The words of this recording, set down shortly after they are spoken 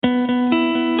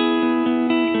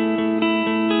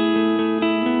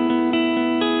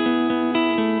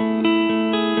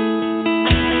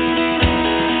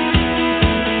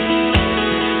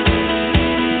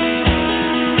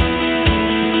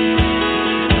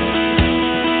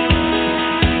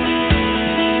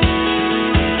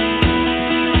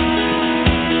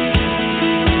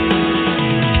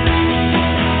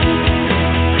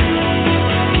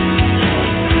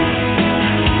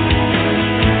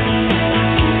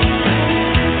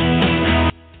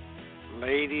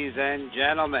and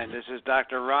gentlemen, this is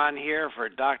Dr. Ron here for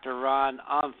Dr. Ron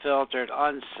Unfiltered,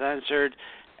 Uncensored,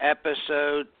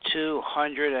 episode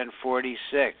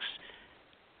 246.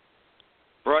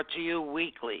 Brought to you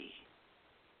weekly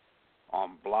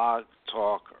on Blog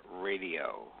Talk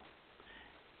Radio.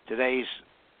 Today's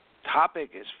topic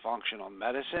is functional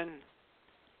medicine,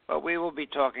 but we will be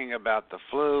talking about the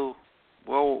flu.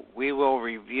 We will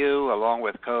review, along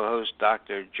with co-hosts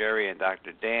Dr. Jerry and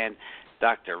Dr. Dan,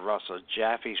 Dr. Russell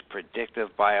Jaffe's predictive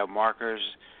biomarkers.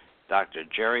 Dr.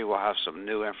 Jerry will have some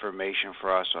new information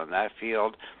for us on that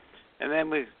field. And then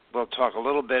we'll talk a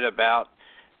little bit about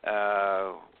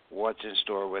what's in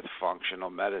store with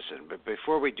functional medicine. But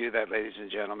before we do that, ladies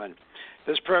and gentlemen,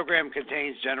 this program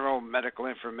contains general medical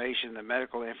information. The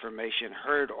medical information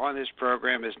heard on this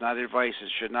program is not advice and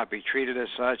should not be treated as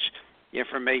such. The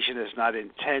information is not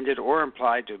intended or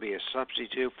implied to be a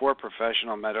substitute for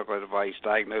professional medical advice,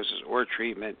 diagnosis, or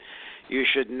treatment. You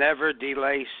should never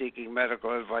delay seeking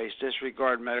medical advice,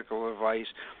 disregard medical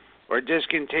advice, or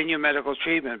discontinue medical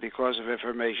treatment because of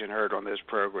information heard on this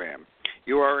program.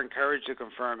 You are encouraged to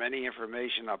confirm any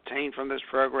information obtained from this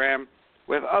program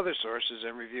with other sources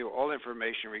and review all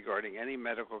information regarding any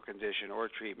medical condition or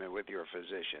treatment with your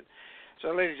physician.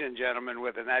 So, ladies and gentlemen,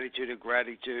 with an attitude of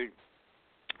gratitude,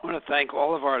 I want to thank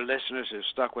all of our listeners who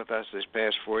stuck with us this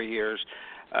past 4 years.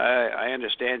 I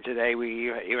understand today we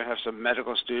even have some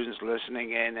medical students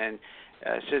listening in, and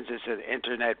since it's an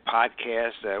internet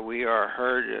podcast, we are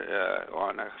heard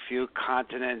on a few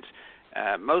continents,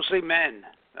 mostly men,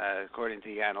 according to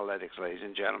the analytics, ladies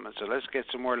and gentlemen. So let's get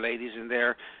some more ladies in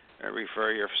there.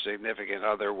 Refer your significant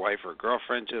other, wife, or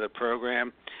girlfriend to the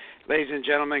program. Ladies and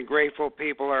gentlemen, grateful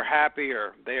people are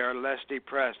happier, they are less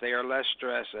depressed, they are less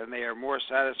stressed, and they are more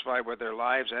satisfied with their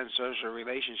lives and social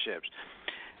relationships.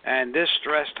 And this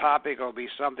stress topic will be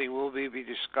something we'll be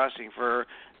discussing for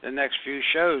the next few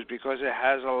shows because it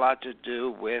has a lot to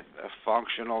do with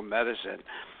functional medicine.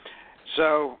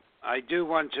 So I do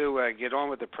want to get on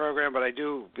with the program, but I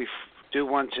do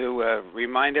want to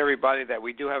remind everybody that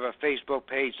we do have a Facebook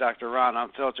page, Dr. Ron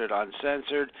Unfiltered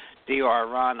Uncensored, Dr.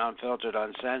 Ron Unfiltered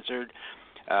Uncensored.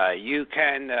 You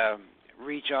can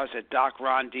reach us at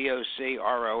DocRon,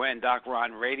 DocRon,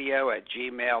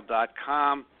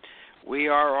 DocRonRadio@gmail.com. We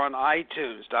are on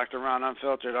iTunes, Dr. Ron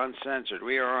Unfiltered Uncensored.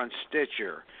 We are on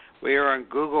Stitcher. We are on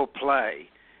Google Play.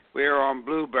 We are on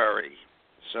Blueberry.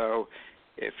 So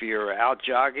if you're out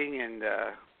jogging and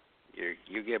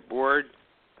you get bored,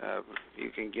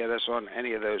 you can get us on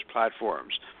any of those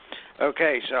platforms.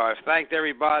 Okay, so I've thanked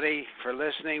everybody for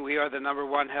listening. We are the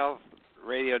 #1 health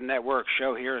radio network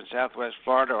show here in Southwest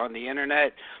Florida on the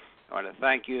Internet. I want to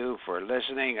thank you for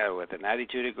listening with an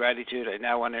attitude of gratitude. I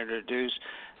now want to introduce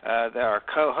our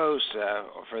co-host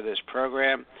for this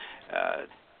program, I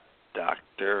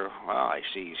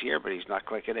see he's here, but he's not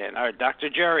clicking in. All right, Dr.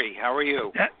 Jerry, how are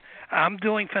you? I'm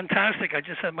doing fantastic. I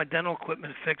just had my dental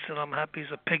equipment fixed, and I'm happy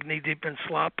as a pig knee-deep in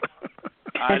slop.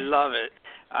 I love it.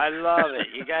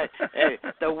 You got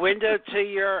the window to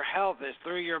your health is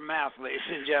through your mouth, ladies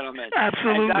and gentlemen.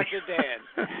 Absolutely. And Dr. Dan,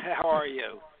 how are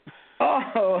you?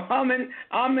 Oh, I'm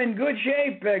in good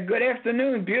shape. Good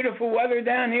afternoon. Beautiful weather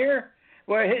down here.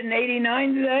 We're hitting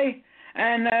 89 today,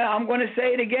 and I'm going to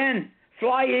say it again.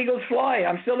 Fly, Eagles, fly.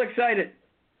 I'm still excited.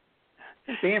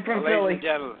 Being from Philly. Ladies and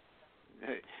gentlemen,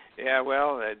 yeah,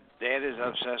 well, Dan is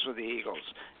obsessed with the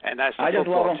Eagles, and that's the I just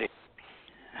football love team.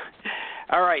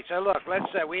 All right, so look, let's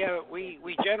say we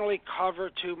generally cover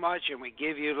too much, and we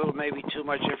give you a little maybe too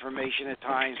much information at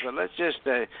times. But let's just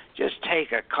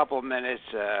take a couple minutes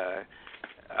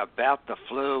about the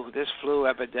flu. This flu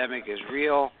epidemic is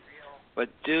real, but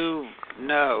do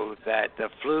know that the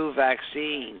flu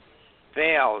vaccine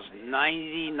fails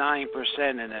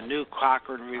 99% in a new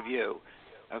Cochrane review.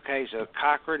 Okay, so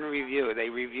Cochrane Review, they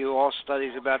review all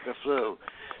studies about the flu.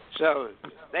 So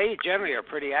they generally are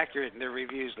pretty accurate in their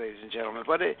reviews, ladies and gentlemen.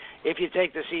 But if you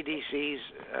take the CDC's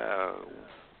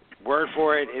word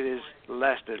for it, it is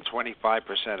less than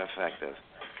 25% effective.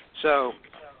 So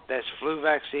this flu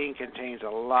vaccine contains a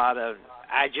lot of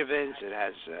adjuvants. It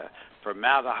has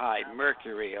formaldehyde,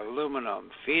 mercury,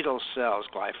 aluminum, fetal cells,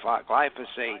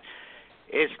 glyphosate.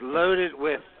 It's loaded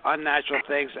with unnatural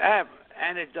things.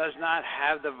 And it does not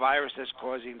have the virus that's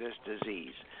causing this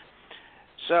disease.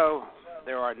 So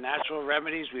there are natural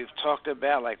remedies we've talked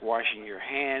about, like washing your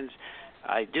hands.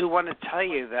 I do want to tell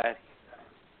you that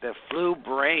the flu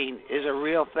brain is a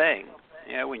real thing.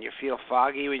 You know, when you feel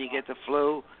foggy when you get the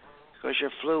flu, because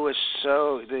your flu is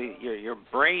your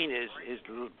brain is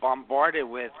bombarded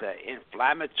with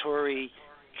inflammatory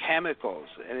chemicals,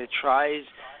 and it tries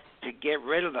to get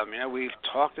rid of them. You know, we've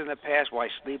talked in the past why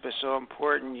sleep is so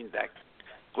important, that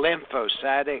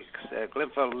lymphocytic,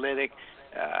 lympholytic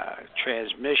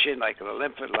transmission, like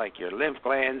your lymph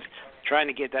glands, trying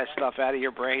to get that stuff out of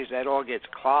your brains. That all gets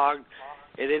clogged.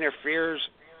 It interferes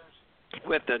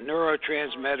with the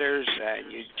neurotransmitters,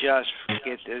 and you just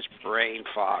get this brain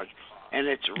fog. And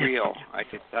it's real. I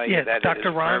can tell you that Dr. it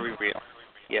is Ron, very real.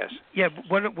 Yes. Yeah,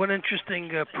 one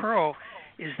interesting pearl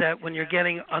is that when you're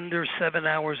getting under 7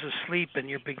 hours of sleep and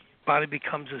your body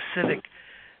becomes acidic,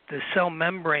 the cell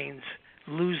membranes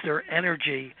lose their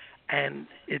energy, and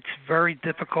it's very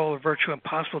difficult or virtually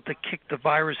impossible to kick the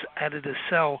virus out of the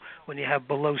cell when you have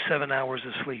below 7 hours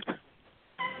of sleep.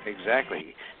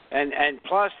 Exactly. And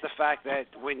plus the fact that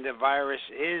when the virus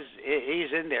is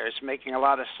in there, it's making a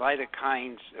lot of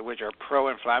cytokines, which are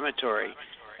pro-inflammatory,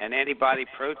 and antibody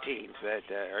proteins that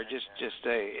are just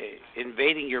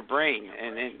invading your brain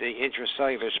and in the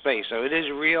intracellular space. So it is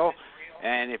real.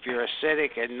 And if you're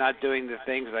acidic and not doing the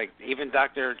things like even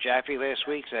Dr. Jaffe last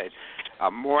week said,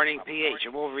 a morning pH,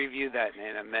 and we'll review that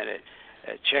in a minute.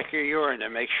 Check your urine to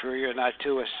make sure you're not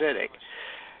too acidic.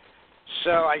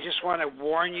 So I just want to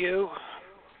warn you,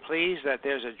 please, that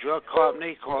there's a drug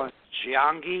company called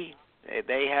Jiangxi.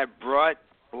 They have brought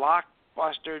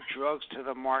blockbuster drugs to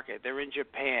the market. They're in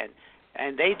Japan,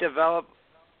 and they developed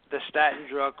the statin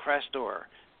drug Crestor.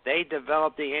 They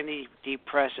developed the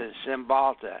antidepressant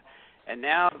Cymbalta, and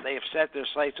now they have set their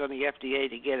sights on the FDA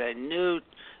to get a new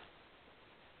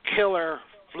killer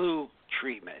flu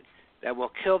treatment that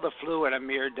will kill the flu in a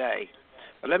mere day.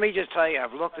 But let me just tell you,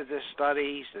 I've looked at the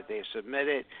studies that they've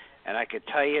submitted, and I could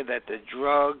tell you that the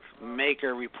drug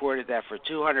maker reported that for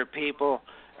 200 people,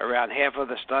 around half of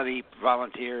the study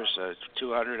volunteers, so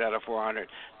 200 out of 400,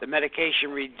 the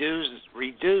medication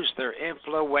reduced their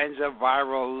influenza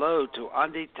viral load to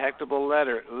undetectable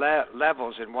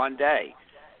levels in 1 day.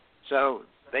 So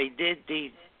they did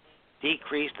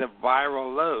decrease the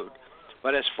viral load.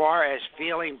 But as far as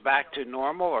feeling back to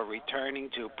normal or returning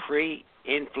to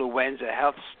pre-influenza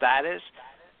health status,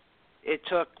 it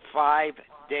took 5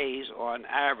 days on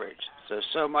average.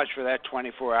 So much for that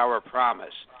 24-hour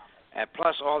promise. And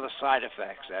plus all the side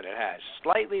effects that it has.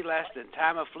 Slightly less than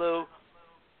Tamiflu,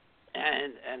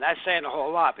 and that's saying a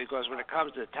whole lot, because when it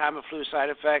comes to Tamiflu side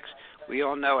effects, we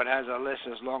all know it has a list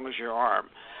as long as your arm.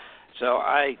 So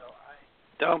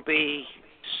don't be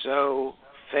so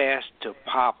fast to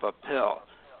pop a pill,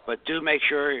 but do make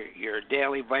sure your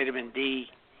daily vitamin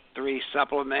D3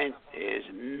 supplement is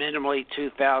minimally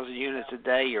 2,000 units a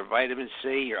day, your vitamin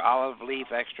C, your olive leaf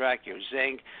extract, your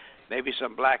zinc, maybe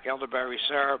some black elderberry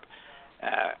syrup,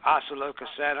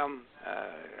 oscillocossenum,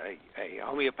 a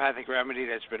homeopathic remedy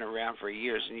that's been around for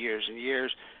years and years and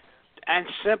years, and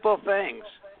simple things.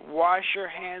 Wash your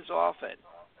hands often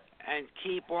and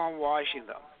keep on washing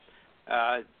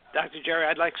them. Dr. Jerry,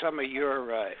 I'd like some of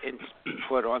your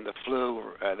input on the flu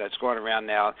that's going around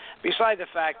now, beside the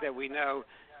fact that we know,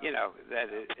 that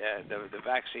the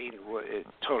vaccine is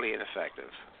totally ineffective.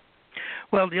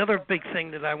 Well, the other big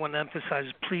thing that I want to emphasize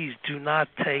is please do not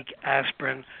take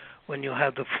aspirin when you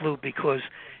have the flu, because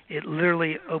it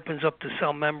literally opens up the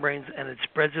cell membranes and it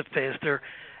spreads it faster,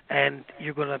 and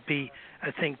you're going to be,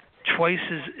 I think, twice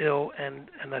as ill and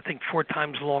I think 4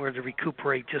 times longer to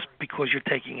recuperate just because you're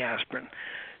taking aspirin.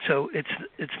 So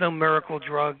it's no miracle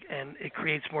drug, and it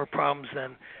creates more problems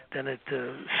than it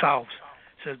solves.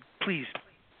 So please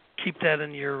keep that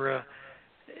in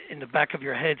the back of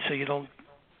your head so you don't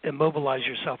immobilize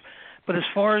yourself. But as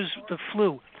far as the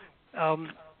flu,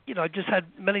 I just had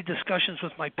many discussions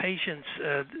with my patients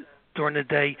during the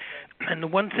day, and the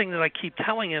one thing that I keep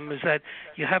telling them is that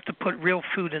you have to put real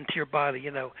food into your body.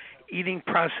 Eating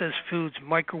processed foods,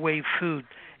 microwave food,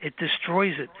 it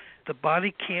destroys it. The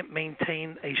body can't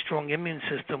maintain a strong immune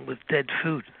system with dead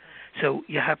food. So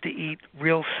you have to eat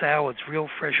real salads, real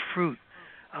fresh fruit.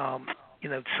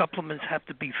 Supplements have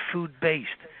to be food-based.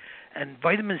 And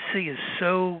vitamin C is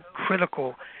so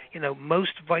critical.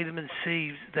 Most vitamin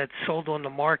C that's sold on the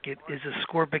market is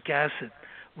ascorbic acid,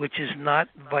 which is not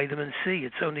vitamin C.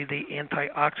 It's only the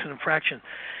antioxidant fraction.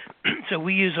 So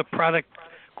we use a product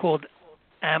called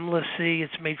Amla C.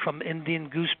 It's made from Indian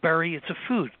gooseberry. It's a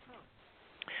food.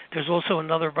 There's also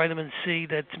another vitamin C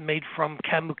that's made from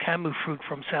camu fruit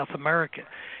from South America.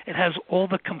 It has all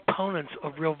the components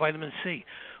of real vitamin C,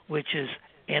 which is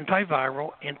antiviral,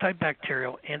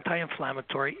 antibacterial,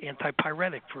 anti-inflammatory,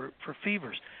 antipyretic for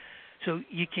fevers. So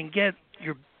you can get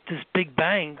this big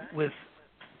bang with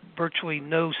virtually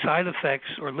no side effects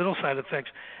or little side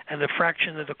effects, and a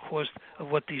fraction of the cost of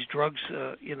what these drugs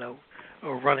are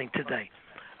running today.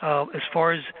 As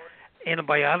far as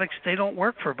antibiotics, they don't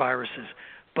work for viruses.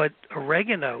 But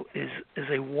oregano is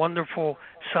a wonderful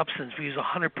substance. We use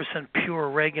 100% pure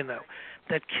oregano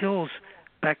that kills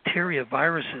bacteria,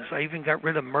 viruses. I even got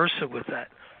rid of MRSA with that.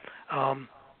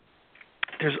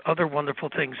 There's other wonderful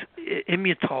things.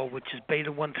 Imutol, which is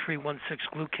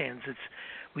beta-1316-glucans.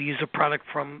 We use a product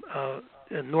from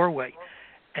Norway,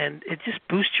 and it just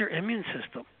boosts your immune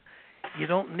system. You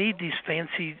don't need these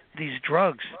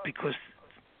drugs because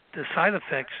the side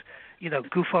effects,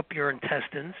 goof up your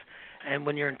intestines, and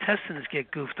when your intestines get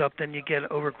goofed up, then you get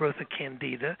overgrowth of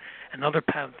candida and other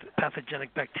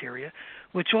pathogenic bacteria,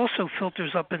 which also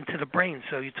filters up into the brain.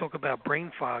 So you talk about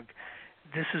brain fog.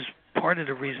 This is part of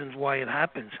the reasons why it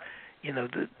happens. You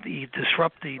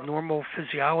disrupt the normal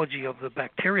physiology of the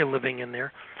bacteria living in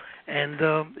there, and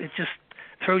it just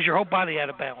throws your whole body out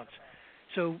of balance.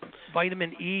 So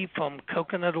vitamin E from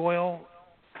coconut oil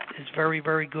is very,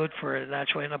 very good for a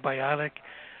natural antibiotic.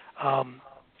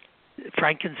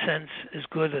 Frankincense is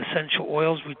good. Essential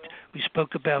oils. We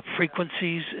spoke about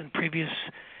frequencies in previous.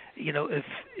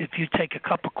 If you take a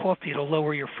cup of coffee, it'll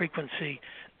lower your frequency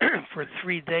for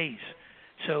 3 days.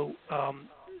 So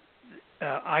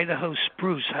Idaho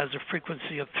spruce has a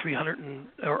frequency of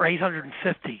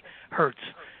 850 hertz.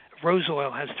 Rose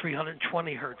oil has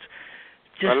 320 hertz.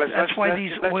 That's why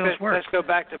these oils work. Let's go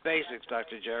back to basics,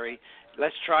 Dr. Jerry.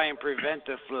 Let's try and prevent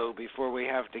the flu before we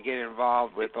have to get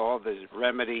involved with all the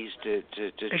remedies to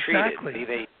exactly. treat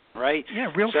it. Right?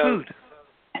 Yeah, real food.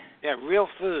 Yeah, real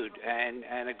food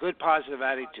and a good positive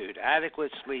attitude,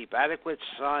 adequate sleep, adequate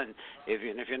sun.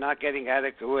 If you're not getting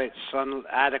adequate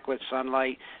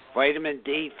sunlight, vitamin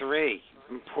D3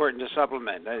 important to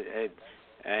supplement,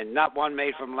 and not one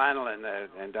made from lanolin.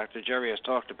 And Dr. Jerry has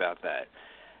talked about that.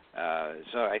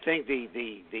 So I think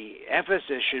the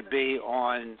emphasis should be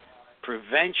on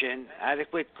prevention,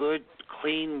 adequate, good,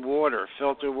 clean water,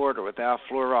 filtered water without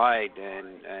fluoride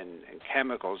and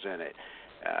chemicals in it.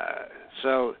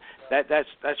 So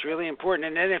that's really important.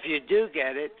 And then if you do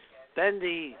get it, then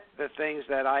the things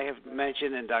that I have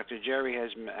mentioned and Dr. Jerry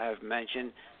have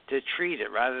mentioned to treat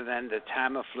it, rather than the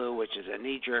Tamiflu, which is a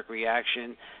knee-jerk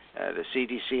reaction. The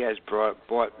CDC has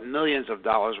bought millions of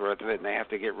dollars worth of it, and they have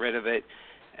to get rid of it.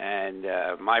 And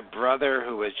my brother,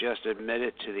 who was just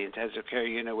admitted to the intensive care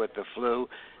unit with the flu,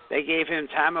 they gave him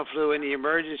Tamiflu in the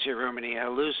emergency room, and he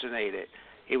hallucinated.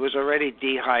 He was already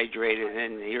dehydrated,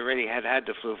 and he already had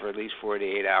the flu for at least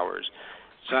 48 hours.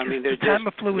 So, I mean,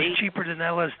 Tamiflu is cheaper than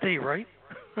LSD, right?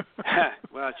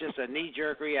 Well, it's just a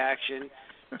knee-jerk reaction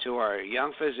to our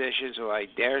young physicians who I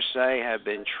dare say have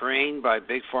been trained by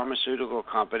big pharmaceutical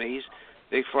companies.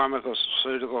 Big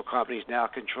pharmaceutical companies now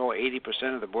control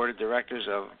 80% of the board of directors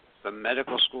of the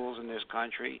medical schools in this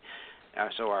country.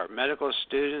 So our medical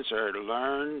students are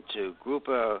learned to group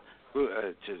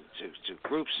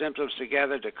symptoms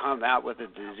together to come out with a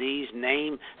disease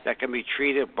name that can be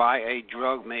treated by a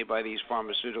drug made by these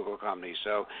pharmaceutical companies.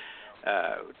 So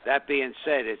that being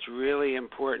said, it's really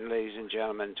important, ladies and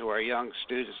gentlemen, to our young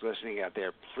students listening out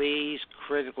there, please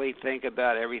critically think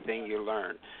about everything you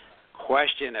learn.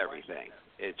 Question everything.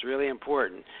 It's really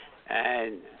important.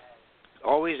 And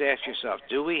always ask yourself,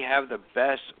 do we have the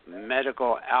best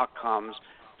medical outcomes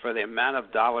for the amount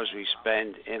of dollars we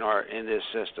spend in this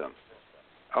system?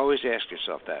 Always ask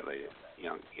yourself that,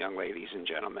 young ladies and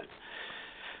gentlemen.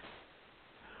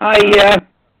 I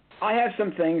have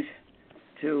some things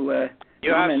to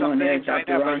you have some things, I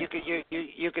know, but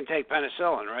you can take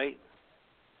penicillin, right?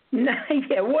 No,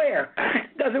 yeah, where?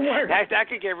 Doesn't work. That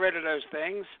could get rid of those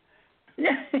things.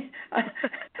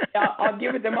 I'll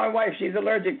give it to my wife. She's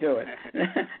allergic to it.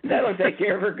 That'll take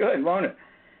care of her good, won't it?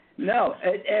 No.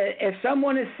 If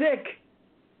someone is sick,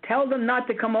 tell them not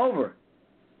to come over.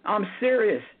 I'm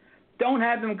serious. Don't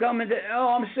have them come into,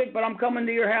 I'm sick, but I'm coming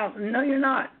to your house. No, you're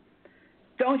not.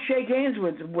 Don't shake hands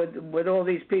with all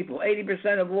these people.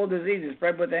 80% of all diseases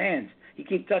spread with the hands. You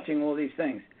keep touching all these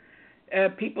things.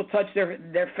 People touch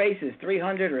their faces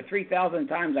 300 or 3,000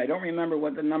 times. I don't remember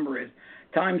what the number is.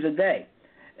 Times a day.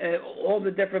 All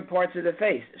the different parts of the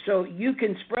face. So you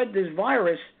can spread this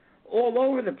virus all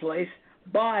over the place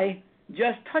by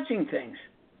just touching things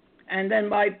and then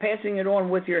by passing it on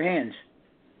with your hands.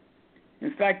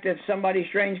 In fact, if somebody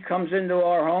strange comes into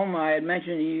our home, I had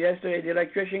mentioned to you yesterday, the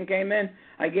electrician came in,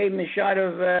 I gave him a shot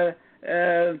of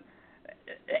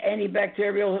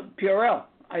antibacterial Purell.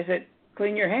 I said,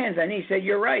 clean your hands, and he said,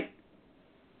 you're right.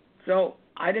 So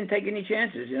I didn't take any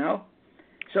chances,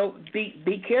 So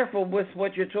be careful with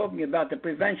what you're talking about. The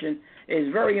prevention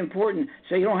is very important,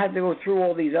 so you don't have to go through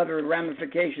all these other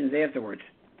ramifications afterwards.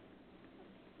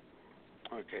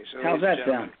 Okay, so how's that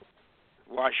sound?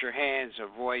 Wash your hands.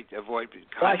 Avoid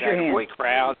contact. Wash your hands.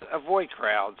 Avoid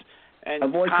crowds. and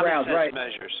avoid common crowds, sense right?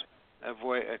 measures.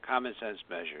 Avoid common sense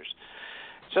measures.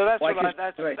 So that's Like what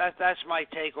right. that's my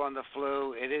take on the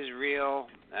flu. It is real,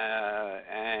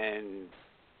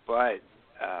 but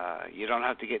you don't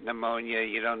have to get pneumonia.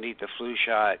 You don't need the flu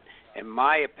shot. In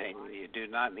my opinion, you do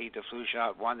not need the flu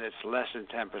shot. One that's less than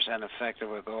 10% effective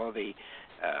with all the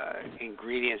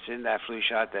ingredients in that flu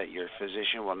shot that your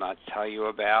physician will not tell you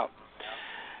about.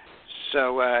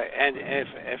 So, and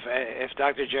if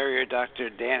Dr. Jerry or Dr.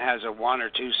 Dan has a 1 or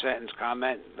 2 sentence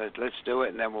comment, let's do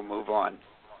it, and then we'll move on.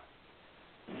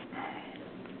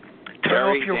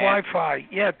 Turn off your Wi-Fi.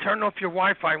 Yeah, turn off your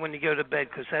Wi-Fi when you go to bed,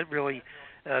 because that really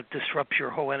disrupts your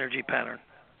whole energy pattern.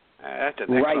 That's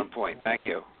an excellent point. Thank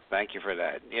you. Thank you for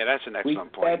that. Yeah, that's an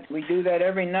excellent point. We do that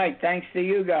every night. Thanks to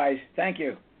you guys. Thank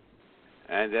you.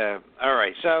 And all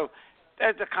right, so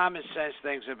that's the common sense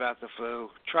things about the flu.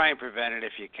 Try and prevent it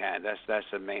if you can. That's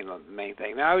the main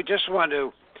thing. Now, I just want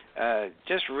to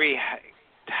just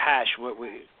rehash what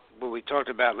we talked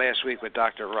about last week with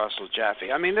Dr. Russell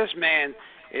Jaffe. I mean, this man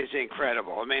is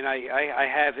incredible. I mean,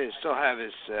 I still have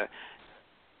his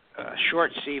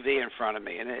short CV in front of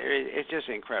me, and it's just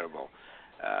incredible.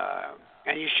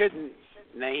 And you shouldn't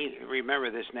remember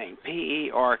this name,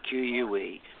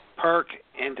 PERQUE, Perk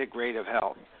Integrative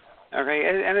Health.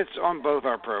 Okay, and it's on both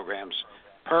our programs,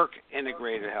 Perk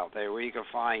Integrative Health, where you can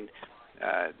find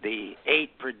the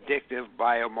 8 predictive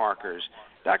biomarkers.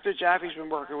 Dr. Jaffe's been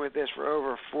working with this for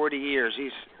over 40 years.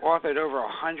 He's authored over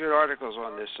 100 articles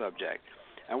on this subject.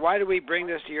 And why do we bring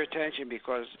this to your attention?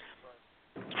 Because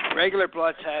regular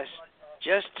blood tests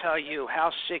just tell you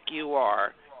how sick you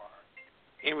are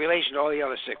in relation to all the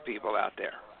other sick people out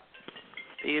there.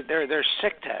 They're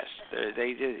sick tests.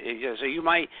 So you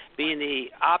might be in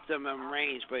the optimum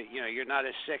range, but you're not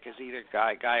as sick as either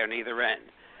guy on either end.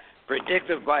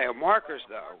 Predictive biomarkers,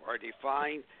 though, are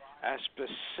defined as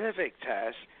specific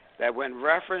tests that, when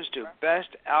referenced to best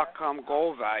outcome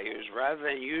goal values rather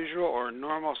than usual or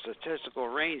normal statistical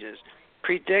ranges,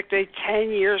 predict a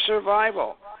 10-year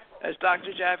survival. As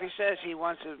Dr. Jaffe says, he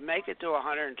wants to make it to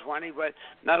 120, but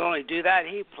not only do that,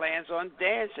 he plans on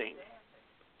dancing.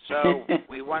 So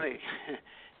we want to.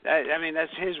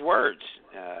 That's his words.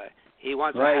 He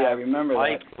wants to have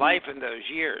life in those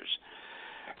years.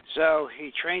 So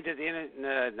he trained at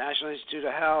the National Institute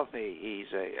of Health.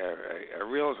 He's a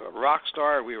real rock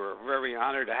star. We were very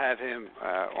honored to have him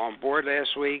on board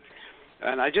last week.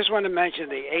 And I just want to mention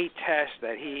the 8 tests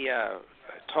that he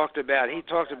talked about. He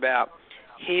talked about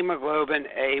hemoglobin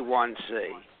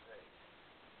A1C.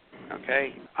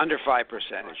 Okay, under 5%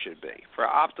 it should be for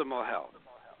optimal health.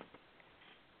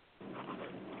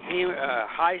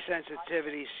 High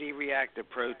sensitivity C-reactive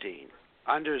protein,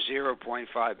 under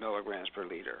 0.5 milligrams per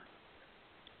liter.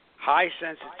 High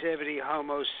sensitivity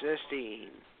homocysteine,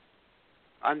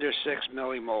 under 6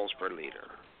 millimoles per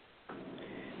liter.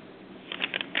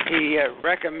 He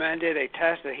recommended a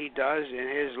test that he does in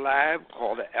his lab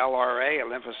called the LRA, a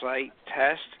lymphocyte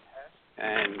test,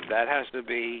 and that has to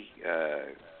be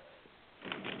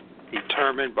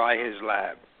determined by his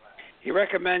lab. He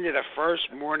recommended a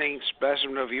first morning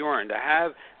specimen of urine to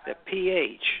have the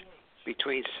pH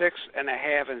between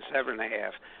 6.5 and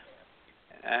 7.5.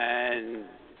 And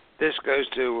this goes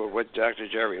to what Dr.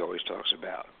 Jerry always talks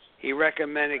about. He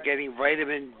recommended getting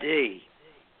vitamin D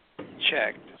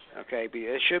checked. Okay,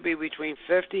 it should be between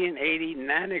 50 and 80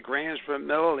 nanograms per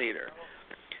milliliter.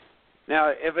 Now,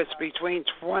 if it's between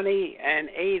 20 and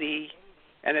 80,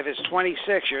 and if it's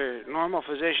 26, your normal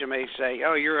physician may say,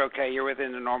 oh, you're okay, you're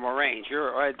within the normal range.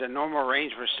 You're at the normal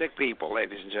range for sick people,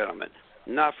 ladies and gentlemen,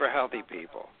 not for healthy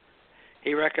people.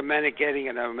 He recommended getting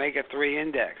an omega-3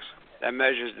 index that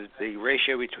measures the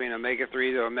ratio between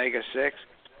omega-3 to omega-6.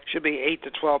 Should be 8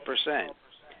 to 12%.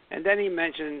 And then he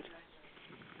mentioned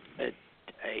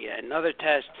another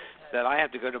test that I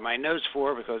have to go to my notes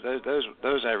for because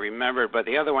those I remembered, but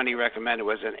the other one he recommended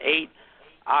was an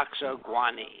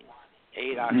 8-oxoguanine.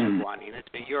 8-oxoguanine. It's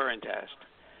a urine test.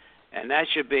 And that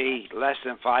should be less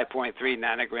than 5.3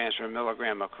 nanograms per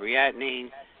milligram of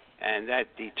creatinine, and that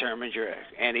determines your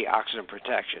antioxidant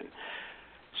protection.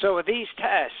 So with these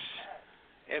tests,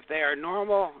 if they are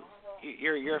normal,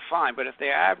 you're fine. But if they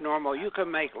are abnormal, you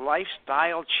can make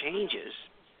lifestyle changes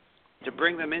to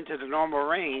bring them into the normal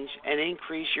range and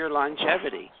increase your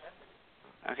longevity.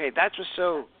 Okay, that's what's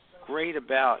so great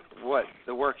about what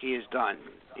the work he has done.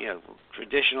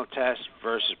 Traditional tests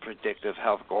versus predictive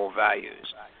health goal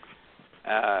values.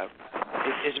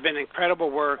 It's been incredible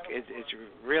work. It's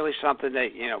really something that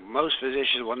most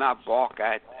physicians will not balk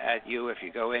at you if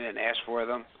you go in and ask for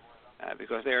them,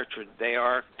 because they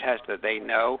are tests that they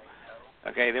know.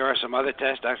 Okay, there are some other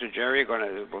tests Dr. Jerry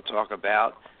will talk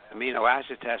about amino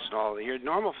acid tests and all, your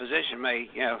normal physician may,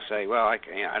 say, well, I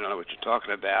don't know what you're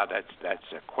talking about. That's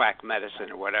a quack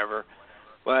medicine or whatever.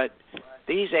 But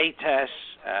these 8 tests,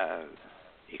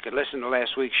 you could listen to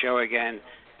last week's show again.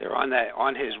 They're on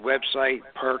his website,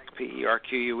 PERQ,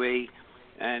 PERQUE,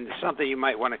 and it's something you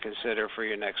might want to consider for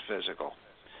your next physical.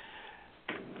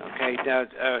 Okay, now,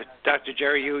 Dr.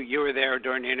 Jerry, you were there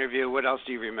during the interview. What else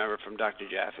do you remember from Dr.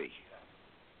 Jaffe?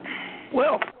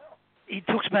 Well, he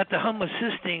talks about the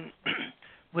homocysteine,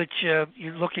 which you're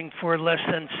looking for less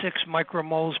than 6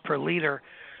 micromoles per liter.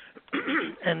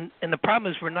 and the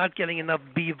problem is we're not getting enough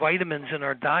B vitamins in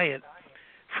our diet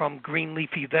from green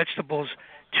leafy vegetables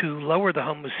to lower the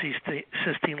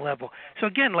homocysteine level. So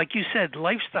again, like you said,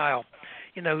 lifestyle.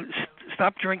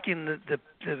 Stop drinking the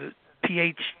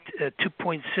pH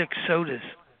 2.6 sodas.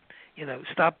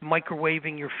 Stop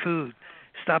microwaving your food.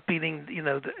 Stop eating.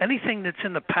 Anything that's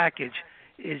in the package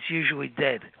is usually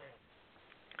dead.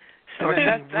 Start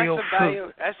eating real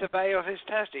food. That's the value of his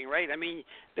testing, right? I mean,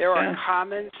 there are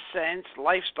common sense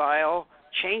lifestyle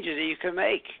changes that you can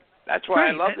make. That's why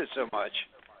I loved it so much.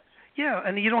 Yeah,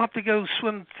 and you don't have to go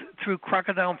swim through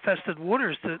crocodile-infested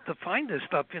waters to find this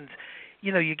stuff. And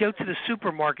you go to the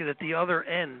supermarket at the other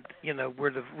end,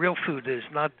 where the real food is,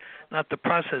 not the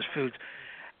processed foods.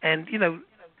 And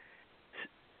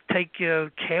take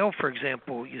kale, for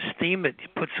example. You steam it. You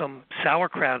put some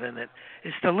sauerkraut in it.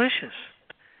 It's delicious.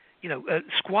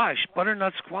 Squash,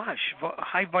 butternut squash,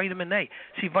 high vitamin A.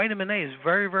 See, vitamin A is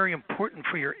very, very important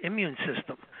for your immune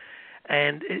system.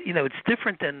 And, it's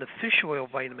different than the fish oil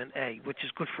vitamin A, which is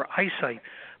good for eyesight.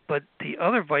 But the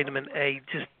other vitamin A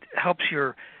just helps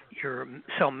your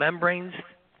cell membranes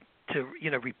to,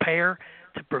 repair,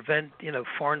 to prevent,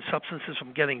 foreign substances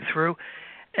from getting through.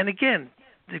 And, again,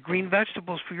 the green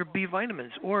vegetables for your B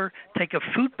vitamins, or take a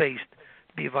food-based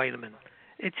B vitamin.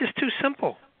 It's just too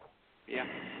simple. Yeah,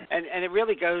 and it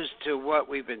really goes to what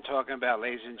we've been talking about,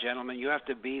 ladies and gentlemen. You have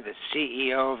to be the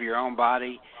CEO of your own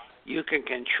body. You can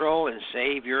control and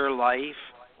save your life,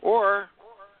 or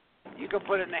you can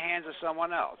put it in the hands of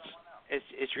someone else.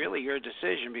 It's really your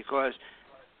decision, because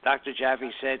Dr. Jaffe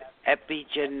said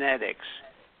epigenetics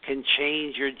can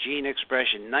change your gene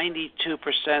expression. 92%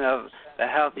 of the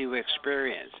health you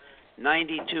experience,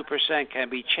 92% can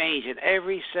be changed. And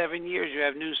every 7 years you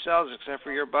have new cells except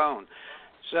for your bone.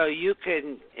 So you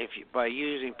can, by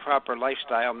using proper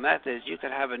lifestyle methods, you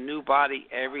can have a new body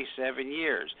every 7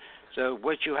 years. So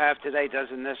what you have today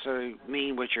doesn't necessarily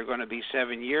mean what you're going to be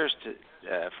 7 years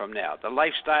from now. The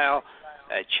lifestyle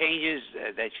changes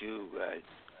that you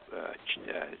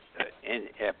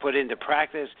put into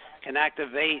practice can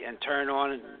activate and turn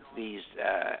on these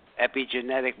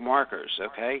epigenetic markers,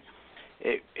 okay?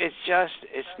 It's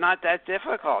not that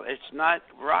difficult. It's not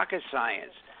rocket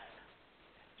science.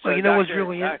 So well, what's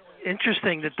really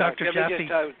interesting that Dr. Jaffe...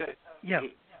 Go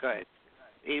ahead.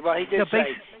 He did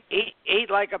say,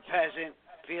 eat like a peasant,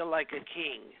 feel like a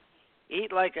king.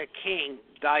 Eat like a king,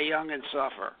 die young and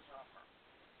suffer.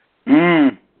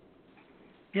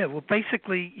 Yeah, well,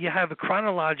 basically, you have a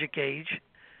chronologic age,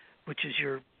 which is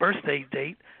your birthday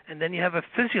date, and then you have a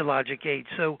physiologic age.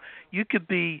 So you could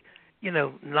be,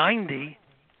 90,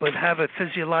 but have a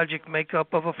physiologic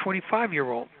makeup of a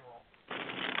 45-year-old.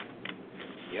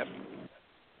 Yep.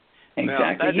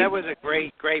 Exactly. Well, that was a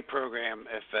great program.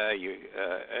 If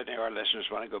any of our listeners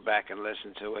want to go back and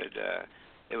listen to it,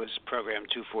 it was program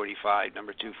 245,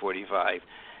 number 245.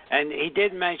 And he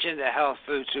did mention the health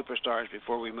food superstars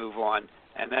before we move on,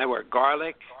 and they were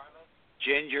garlic,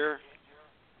 ginger,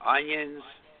 onions,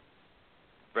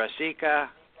 brassica,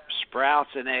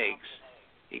 sprouts, and eggs.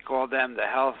 He called them the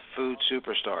health food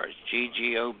superstars,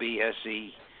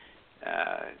 GGOBSE.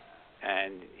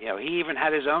 And, he even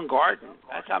had his own garden.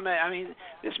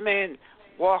 This man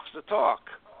walks the talk.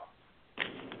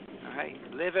 All right?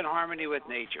 Live in harmony with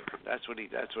nature. That's what he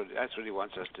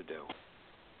wants us to do.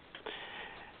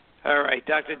 All right,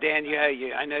 Dr. Dan,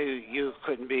 I know you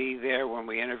couldn't be there when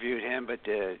we interviewed him, but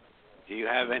do you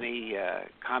have any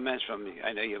comments from?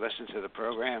 I know you listened to the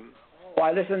program. Well,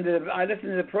 I listened to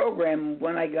the program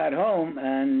when I got home,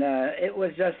 and it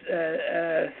was just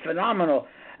phenomenal.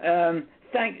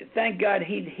 Thank God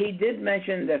he did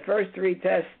mention the first 3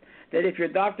 tests, that if your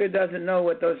doctor doesn't know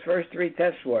what those first 3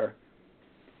 tests were,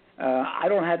 I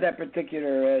don't have that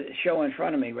particular show in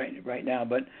front of me right now,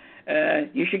 but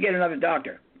you should get another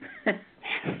doctor.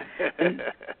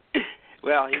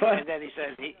 Well, and then he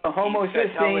said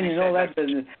homocysteine and all that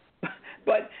business.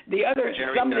 But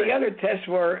some of the other tests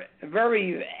were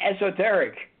very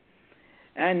esoteric,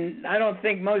 and I don't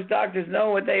think most doctors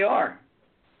know what they are.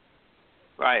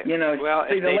 Right. The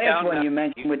last one you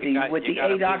mentioned with the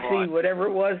 8-oxy, whatever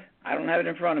it was. I don't have it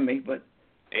in front of me, but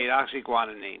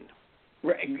 8-oxyguanidine.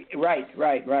 Right.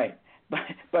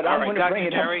 But I'm going to bring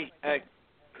it Jerry, up.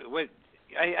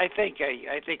 I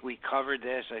think we covered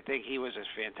this. I think he was a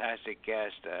fantastic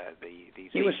guest.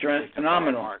 He was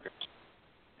phenomenal.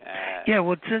 Yeah,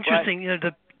 well, it's interesting.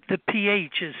 The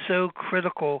pH is so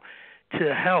critical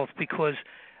to health because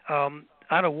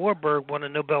Otto Warburg won a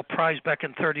Nobel Prize back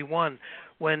in 1931.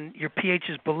 When your pH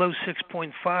is below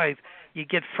 6.5, you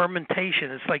get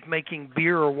fermentation. It's like making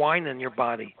beer or wine in your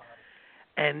body.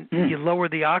 And you lower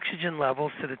the oxygen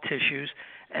levels to the tissues,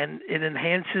 and it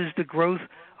enhances the growth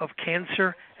of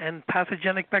cancer and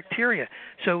pathogenic bacteria.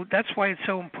 So that's why it's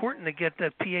so important to get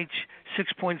that pH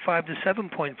 6.5 to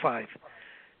 7.5.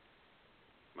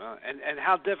 Well, and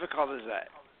how difficult is that?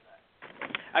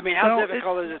 I mean, how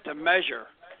difficult is it to measure?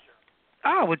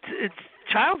 Oh, it's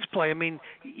child's play. I mean,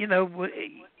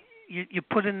 you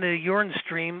put in the urine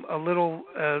stream a little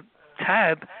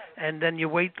tab, and then you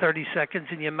wait 30 seconds,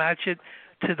 and you match it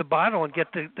to the bottle and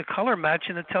get the color match,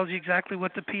 and it tells you exactly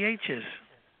what the pH is.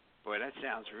 Boy, that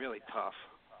sounds really tough.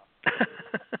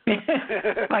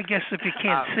 I guess if you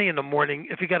can't see in the morning,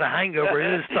 if you got a hangover,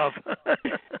 it is tough.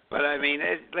 But I mean,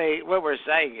 what we're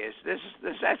saying is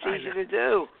that's easy to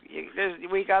do.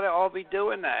 We got to all be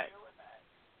doing that.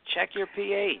 Check your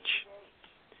pH.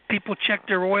 People check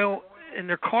their oil in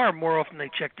their car more often than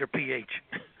they check their pH.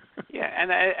 Yeah,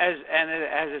 and as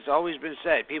it's always been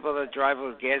said, people that drive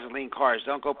with gasoline cars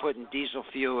don't go putting diesel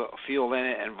fuel in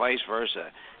it, and vice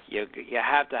versa. You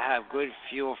have to have good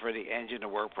fuel for the engine to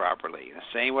work properly. The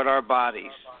same with our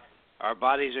bodies. Our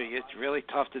bodies it's really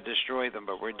tough to destroy them,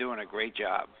 but we're doing a great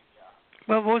job.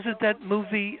 Well, was it that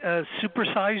movie Super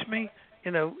Size Me?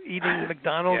 Eating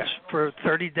McDonald's for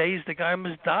 30 days, the guy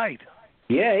almost died.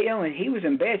 Yeah, he was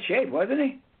in bad shape, wasn't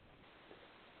he?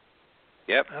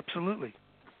 Yep, absolutely.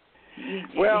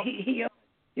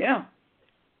 Yeah.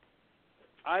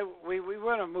 We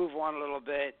want to move on a little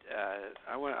bit.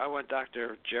 I want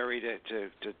Dr. Jerry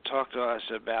to talk to us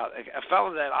about a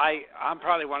fellow that I'm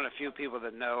probably one of the few people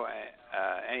that know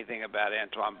anything about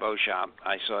Antoine Beauchamp.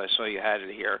 I saw you had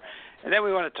it here, and then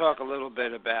we want to talk a little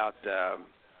bit about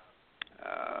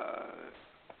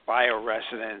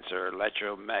bioresonance or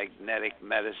electromagnetic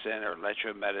medicine or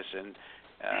electromedicine.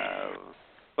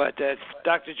 But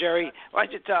Dr. Jerry, why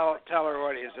don't you tell our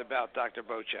audience about Dr.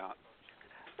 Beauchamp?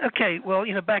 Okay, well,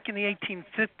 back in the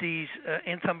 1850s,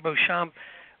 Antoine Beauchamp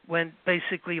went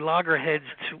basically loggerheads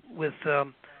with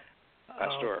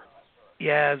Pasteur.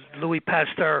 Louis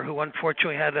Pasteur, who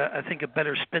unfortunately had, I think, a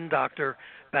better spin doctor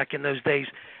back in those days.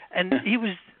 And he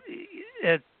was,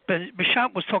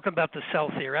 Beauchamp was talking about the cell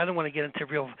theory. I don't want to get into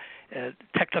real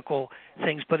technical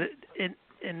things, but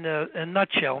in a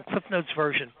nutshell, in Cliff Notes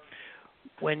version,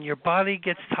 when your body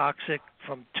gets toxic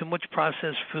from too much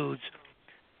processed foods,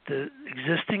 the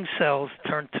existing cells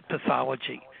turn to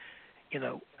pathology,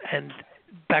 and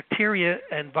bacteria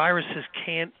and viruses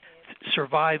can't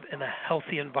survive in a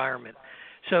healthy environment.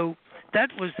 So that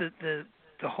was the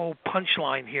whole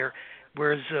punchline here.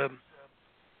 Whereas,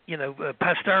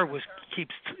 Pasteur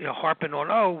keeps harping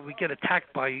on, we get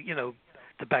attacked by,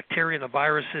 the bacteria and the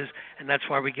viruses, and that's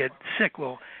why we get sick.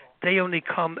 Well, they only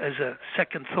come as a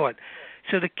second thought.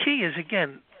 So the key is,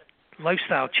 again,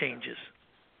 lifestyle changes.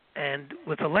 And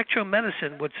with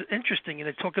electromedicine, what's interesting,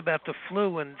 talk about the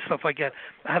flu and stuff like that.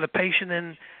 I had a patient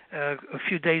in a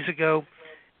few days ago,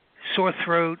 sore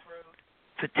throat,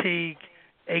 fatigue,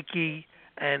 achy,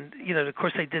 and, of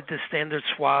course they did the standard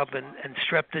swab and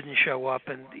strep didn't show up.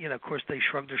 And, of course they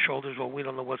shrugged their shoulders. Well, we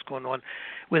don't know what's going on.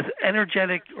 With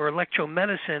energetic or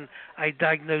electromedicine, I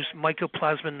diagnosed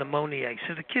Mycoplasma pneumoniae.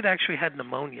 So the kid actually had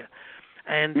pneumonia.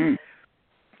 And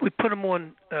we put him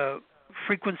on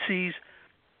frequencies,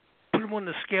 put him on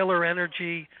the scalar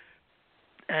energy,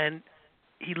 and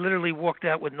he literally walked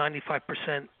out with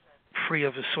 95% free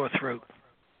of his sore throat.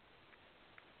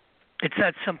 It's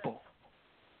that simple.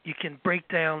 You can break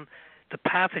down the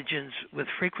pathogens with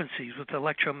frequencies, with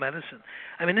electromedicine.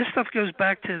 I mean, this stuff goes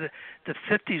back to the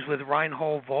 50s with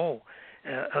Reinhold Voll,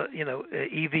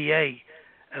 EVA,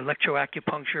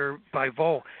 electroacupuncture by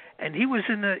Voll. And he was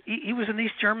an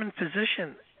East German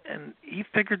physician, and he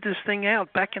figured this thing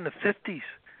out back in the 50s.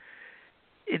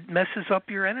 It messes up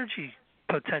your energy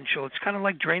potential. It's kind of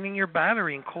like draining your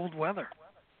battery in cold weather.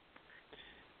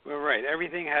 Well, right.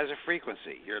 Everything has a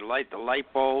frequency. The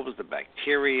light bulbs, the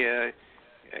bacteria,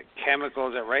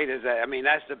 chemicals, right?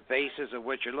 That's the basis of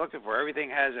what you're looking for. Everything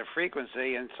has a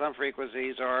frequency, and some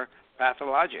frequencies are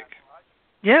pathologic.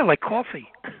 Yeah, like coffee.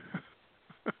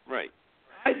 Right.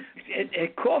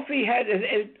 Coffee had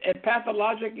a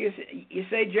pathologic, you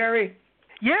say, Jerry?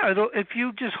 Yeah, if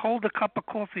you just hold a cup of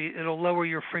coffee, it'll lower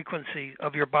your frequency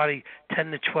of your body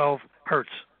 10 to 12 hertz.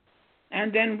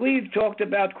 And then we've talked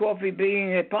about coffee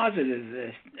being a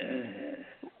positive.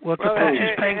 Well, it depends who's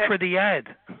paying for the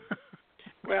ad.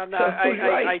 Well, no, So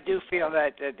I do feel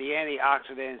that the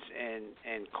antioxidants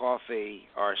in coffee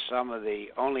are some of the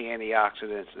only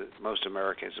antioxidants that most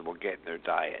Americans will get in their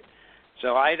diet.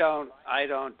 So I don't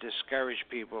discourage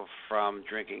people from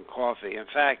drinking coffee. In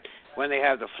fact, when they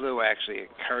have the flu, I actually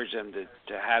encourage them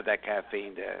to have that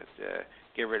caffeine to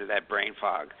get rid of that brain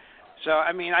fog. So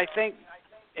I mean, I think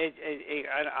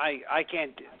I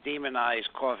can't demonize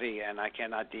coffee and I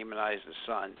cannot demonize the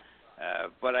sun.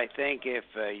 But I think if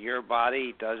your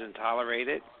body doesn't tolerate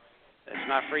it, it's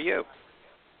not for you.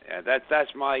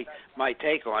 That's my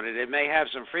take on it. It may have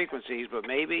some frequencies, but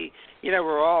maybe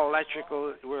we're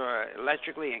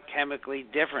electrically and chemically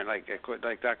different,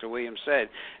 like Dr. Williams said.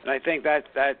 And I think that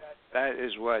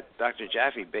is what Dr.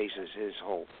 Jaffe bases his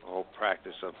whole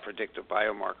practice of predictive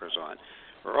biomarkers on.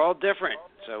 We're all different,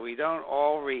 so we don't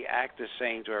all react the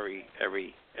same to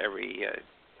every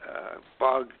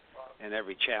bug and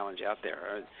every challenge out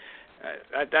there.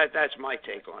 That's my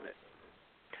take on it.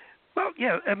 Well,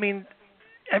 yeah, I mean,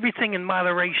 everything in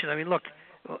moderation. I mean, look,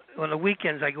 on the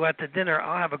weekends I go out to dinner,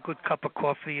 I'll have a good cup of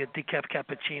coffee, a decaf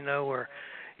cappuccino or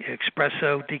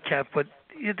espresso decaf. But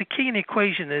the key in the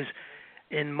equation is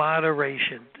in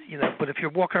moderation. But if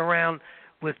you're walking around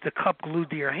with the cup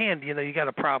glued to your hand, you got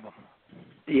a problem.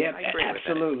 Yeah,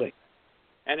 absolutely.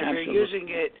 And if you're using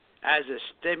it as a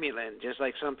stimulant, just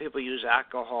like some people use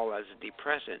alcohol as a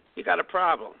depressant, you got a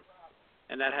problem,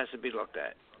 and that has to be looked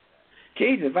at.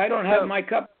 Geez, if I don't have my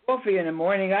cup of coffee in the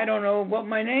morning, I don't know what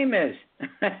my name is.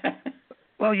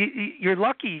 Well, you're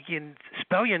lucky you can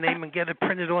spell your name and get it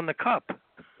printed on the cup.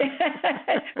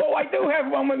 Well, I do have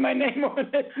one with my name on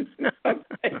it.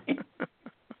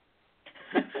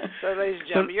 So, ladies and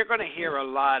gentlemen, you're going to hear a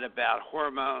lot about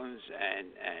hormones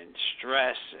and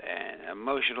stress and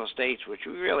emotional states, which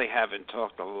we really haven't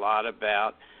talked a lot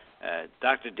about.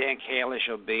 Dr. Dan Kalish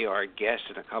will be our guest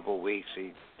in a couple of weeks.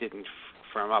 He didn't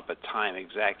firm up a time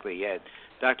exactly yet.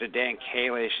 Dr. Dan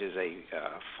Kalish is a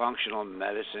functional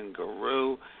medicine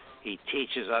guru. He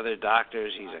teaches other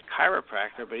doctors. He's a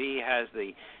chiropractor, but he has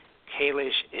the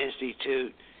Kalish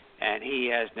Institute, and he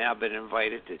has now been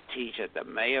invited to teach at the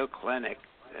Mayo Clinic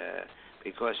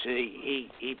because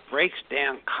he breaks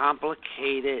down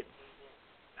complicated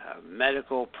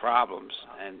medical problems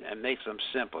and makes them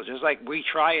simple, just like we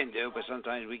try and do, but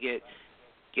sometimes we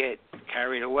get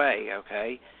carried away,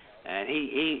 okay? And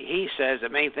he says the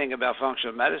main thing about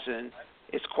functional medicine,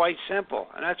 it's quite simple,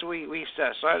 and that's what we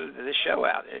started the show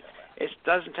out. It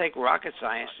doesn't take rocket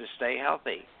science to stay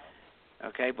healthy,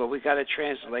 okay? But we got to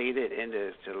translate it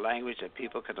into language that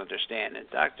people can understand. And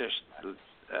Dr.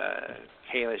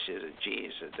 Kalish is a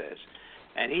genius at this.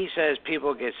 And he says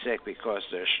people get sick because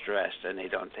they're stressed and they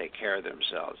don't take care of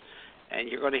themselves. And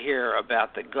you're going to hear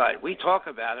about the gut. We talk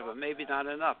about it, but maybe not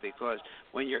enough, because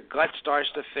when your gut starts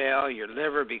to fail, your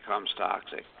liver becomes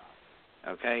toxic.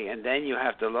 Okay, and then you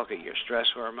have to look at your stress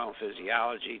hormone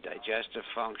physiology, digestive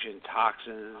function,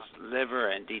 toxins, liver,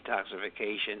 and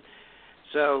detoxification.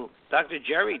 So Dr.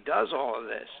 Jerry does all of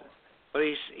this, but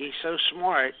he's so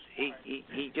smart. He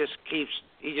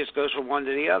just goes from one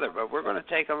to the other. But we're going to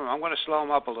take him. I'm going to slow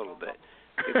him up a little bit,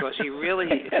 because he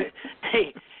really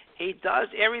he does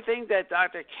everything that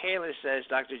Dr. Kalish says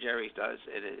Dr. Jerry does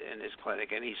in his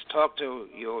clinic, and he's talked to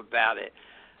you about it.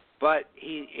 But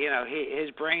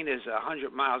his brain is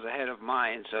 100 miles ahead of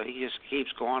mine, so he just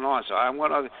keeps going on. So I'm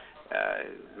going to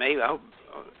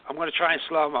I'm going to try and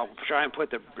slow him up, try and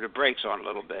put the brakes on a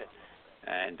little bit,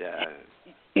 and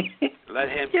let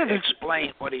him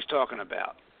explain what he's talking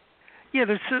about. Yeah,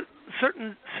 there's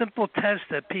certain simple tests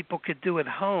that people could do at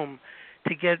home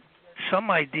to get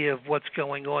some idea of what's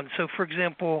going on. So, for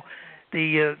example,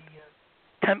 the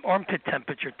armpit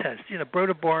temperature test.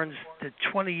 Broda Barnes did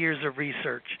 20 years of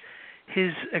research.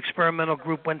 His experimental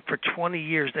group went for 20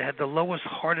 years. They had the lowest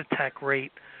heart attack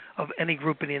rate of any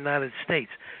group in the United States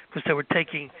because they were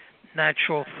taking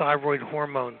natural thyroid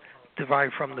hormone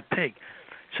derived from the pig.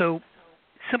 So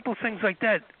simple things like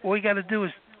that. All you got to do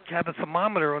is have a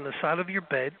thermometer on the side of your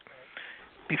bed.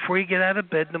 Before you get out of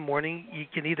bed in the morning, you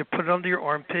can either put it under your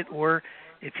armpit, or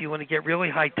if you want to get really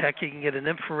high-tech, you can get an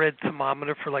infrared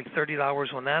thermometer for like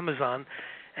 $30 on Amazon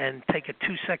and take a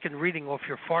 2-second reading off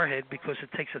your forehead, because it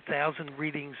takes 1,000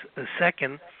 readings a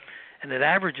second, and it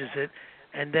averages it,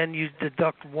 and then you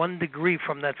deduct 1 degree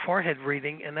from that forehead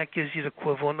reading, and that gives you the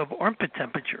equivalent of armpit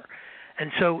temperature.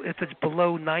 And so if it's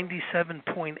below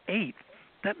 97.8,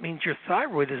 that means your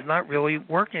thyroid is not really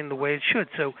working the way it should.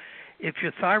 So if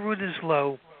your thyroid is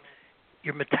low,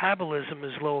 your metabolism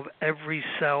is low of every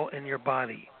cell in your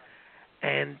body.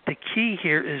 And the key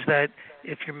here is that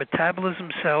if your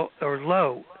metabolism cell are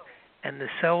low and the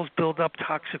cells build up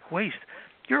toxic waste,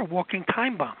 you're a walking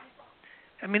time bomb.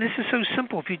 I mean, this is so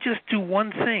simple. If you just do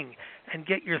one thing and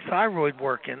get your thyroid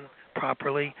working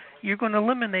properly, you're going to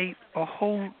eliminate a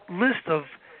whole list of,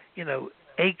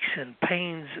 aches and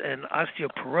pains and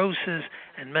osteoporosis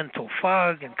and mental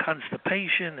fog and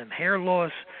constipation and hair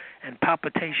loss and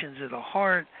palpitations of the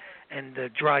heart and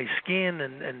dry skin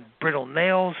and brittle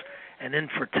nails and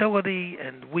infertility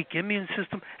and weak immune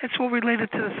system. It's all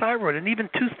related to the thyroid, and even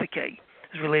tooth decay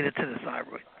is related to the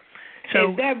thyroid.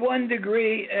 So, is that 1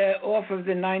 degree off of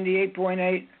the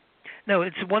 98.8? No,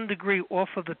 it's 1 degree off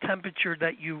of the temperature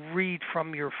that you read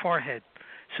from your forehead.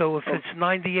 So if it's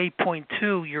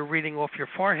 98.2, you're reading off your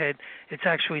forehead, it's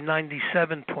actually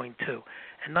 97.2.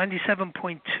 And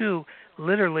 97.2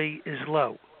 literally is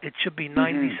low. It should be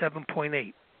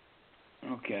 97.8.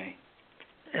 Okay.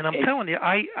 And I'm telling you,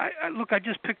 I look, I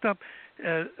just picked up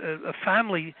a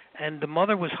family, and the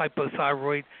mother was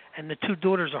hypothyroid, and the two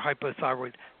daughters are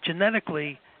hypothyroid.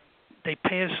 Genetically, they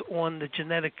pass on the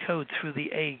genetic code through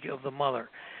the egg of the mother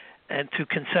and to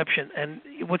conception. And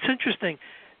what's interesting,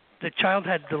 the child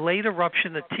had delayed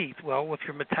eruption of teeth. Well, if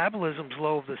your metabolism's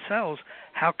low of the cells,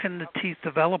 how can the teeth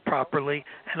develop properly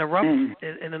and erupt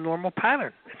in a normal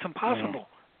pattern? It's impossible.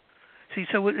 See,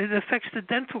 so it affects the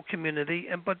dental community,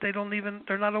 but they're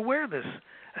not aware of this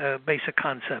basic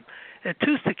concept.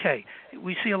 Tooth decay,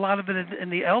 we see a lot of it in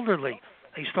the elderly.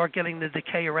 They start getting the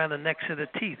decay around the necks of the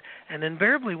teeth, and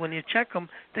invariably when you check them,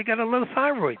 they got a low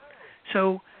thyroid.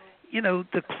 So,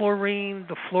 the chlorine,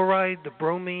 the fluoride, the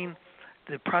bromine,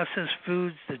 the processed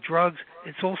foods, the drugs,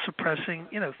 it's all suppressing,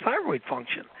 thyroid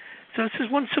function. So this is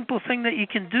one simple thing that you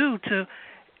can do to,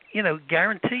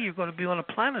 guarantee you're going to be on a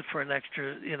planet for an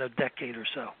extra, decade or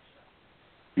so.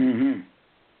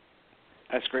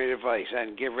 That's great advice.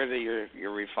 And get rid of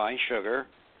your refined sugar,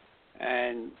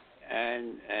 and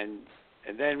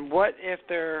then what if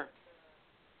their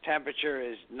temperature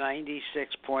is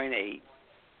 96.8,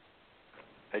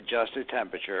 adjusted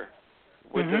temperature?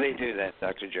 What do they do then,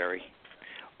 Dr. Jerry?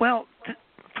 Well,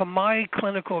 from my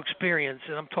clinical experience,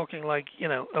 and I'm talking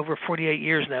over 48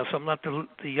 years now, so I'm not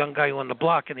the young guy on the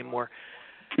block anymore,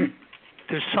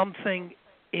 there's something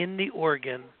in the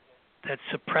organ that's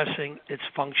suppressing its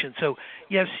function. So,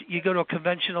 yes, you go to a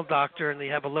conventional doctor and they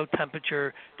have a low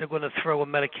temperature, they're going to throw a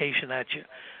medication at you.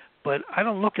 But I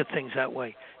don't look at things that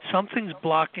way. Something's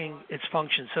blocking its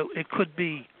function. So it could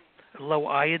be low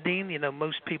iodine.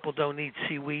 Most people don't eat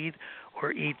seaweed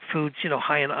or eat foods,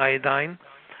 high in iodine.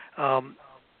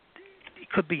 It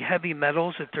could be heavy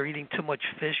metals if they're eating too much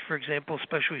fish, for example,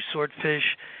 especially swordfish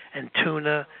and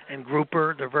tuna and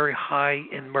grouper. They're very high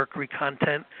in mercury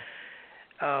content.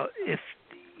 If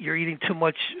you're eating too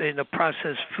much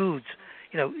processed foods,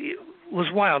 it was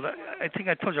wild. I think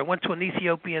I told you, I went to an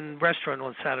Ethiopian restaurant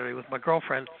on Saturday with my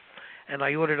girlfriend, and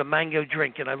I ordered a mango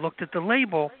drink, and I looked at the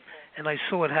label, and I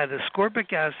saw it had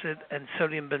ascorbic acid and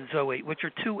sodium benzoate, which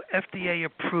are two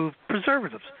FDA-approved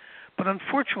preservatives. But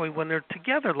unfortunately, when they're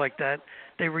together like that,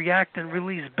 they react and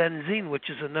release benzene, which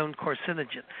is a known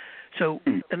carcinogen. So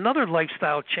another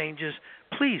lifestyle change is,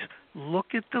 please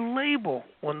look at the label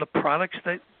on the products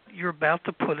that you're about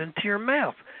to put into your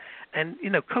mouth. And,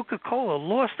 Coca-Cola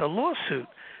lost a lawsuit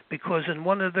because in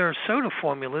one of their soda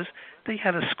formulas, they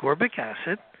had ascorbic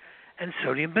acid and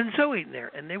sodium benzoate in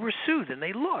there, and they were sued, and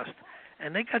they lost.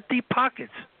 And they got deep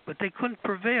pockets, but they couldn't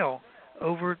prevail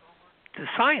over the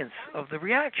science of the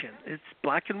reaction. It's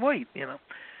black and white,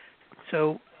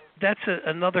 So that's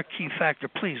another key factor.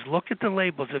 Please look at the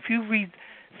labels. If you read,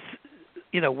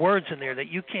 words in there that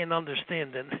you can't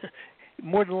understand, then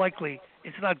more than likely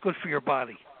it's not good for your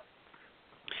body.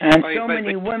 And so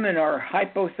many women are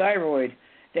hypothyroid.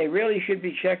 They really should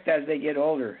be checked as they get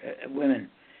older, women.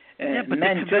 But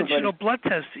men the conventional blood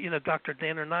tests, Dr.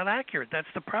 Dan, are not accurate. That's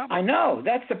the problem. I know.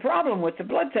 That's the problem with the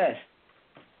blood test.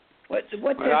 What test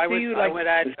do you like?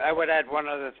 I would add one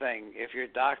other thing. If your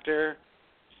doctor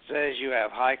says you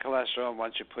have high cholesterol and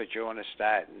wants to put you on a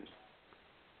statin,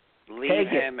 leave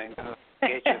him and go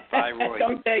get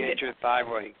your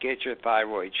thyroid. Get your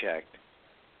thyroid checked.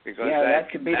 Because that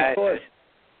could be the cause.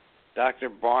 Dr.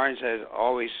 Barnes has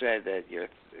always said that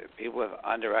people with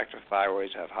underactive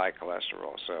thyroids have high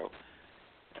cholesterol. So,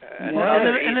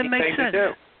 and it makes sense.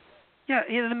 Yeah,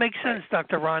 it makes sense,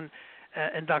 Dr. Ron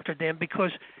and Dr. Dan,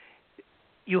 because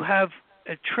you have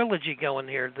a trilogy going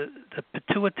here: the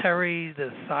pituitary,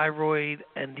 the thyroid,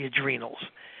 and the adrenals.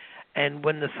 And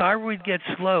when the thyroid gets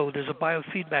low, there's a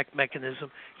biofeedback mechanism.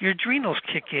 Your adrenals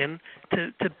kick in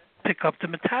to pick up the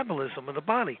metabolism of the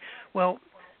body. Well,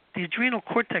 the adrenal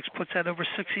cortex puts out over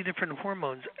 60 different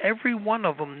hormones. Every one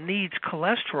of them needs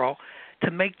cholesterol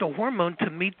to make the hormone to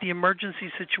meet the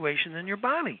emergency situation in your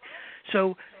body.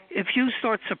 So if you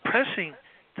start suppressing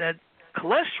that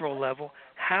cholesterol level,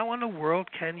 how in the world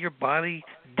can your body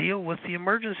deal with the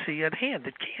emergency at hand?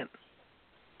 It can't.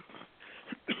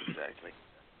 Exactly.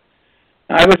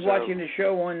 I was watching a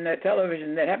show on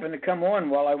television that happened to come on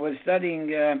while I was studying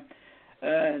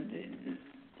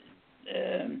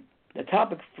the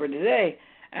topic for today,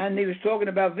 and he was talking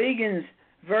about vegans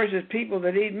versus people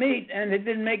that eat meat, and it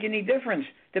didn't make any difference.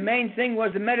 The main thing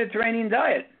was the Mediterranean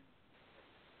diet.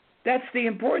 That's the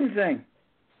important thing.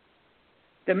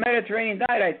 The Mediterranean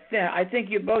diet, I think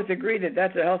you both agree that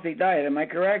that's a healthy diet. Am I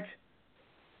correct?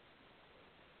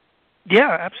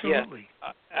 Yeah, absolutely.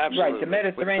 Yeah, absolutely. Right, the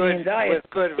Mediterranean diet. With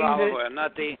good olive oil,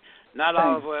 not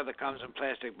olive oil that comes in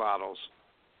plastic bottles.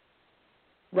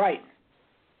 Right.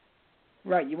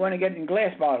 Right, you want to get it in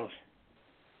glass bottles.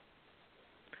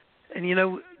 And you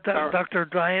know, Dr.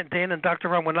 Dan and Dr.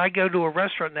 Ron, when I go to a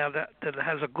restaurant now that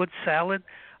has a good salad,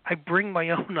 I bring my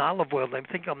own olive oil. They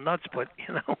think I'm nuts, but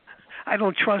you know, I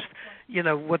don't trust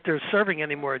what they're serving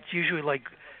anymore. It's usually like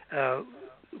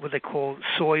what they call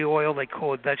soy oil. They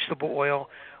call it vegetable oil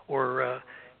or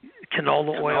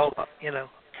canola oil.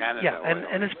 Canada yeah, oil.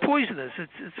 and it's poisonous.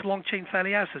 It's long chain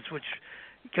fatty acids which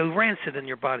go rancid in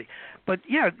your body. But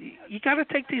yeah, you got to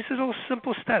take these little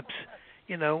simple steps,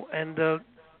 and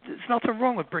there's nothing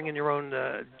wrong with bringing your own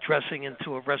dressing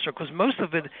into a restaurant because most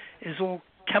of it is all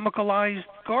chemicalized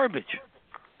garbage.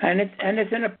 And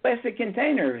it's in a plastic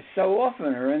container so often,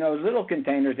 or in those little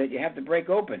containers that you have to break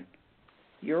open.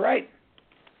 You're right.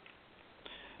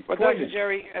 Well, Dr.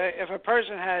 Jerry, if a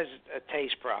person has a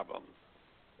taste problem,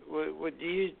 would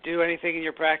you do anything in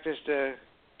your practice to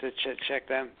check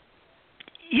them?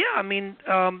 Yeah, I mean,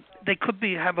 they could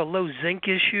have a low zinc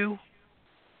issue,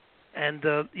 and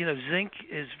zinc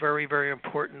is very, very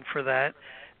important for that.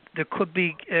 There could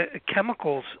be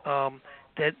chemicals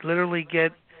that literally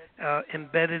get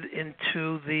embedded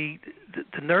into the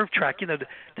nerve tract.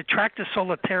 The tractus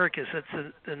solitarius,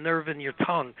 that's the nerve in your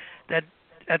tongue.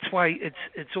 That's why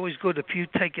it's always good if you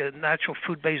take a natural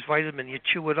food-based vitamin, you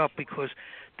chew it up because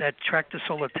that tractus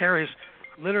solitarius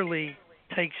literally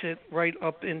takes it right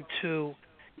up into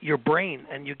your brain,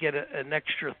 and you get an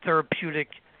extra therapeutic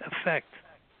effect.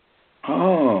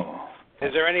 Oh.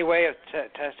 Is there any way of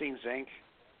testing zinc?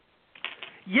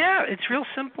 Yeah, it's real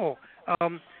simple.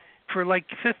 For like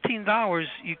 $15,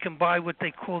 you can buy what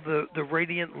they call the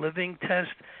Radiant Living test.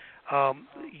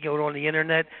 You go on the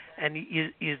internet and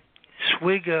you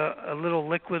swig a little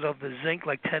liquid of the zinc,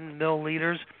 like 10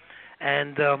 milliliters.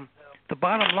 And the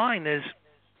bottom line is,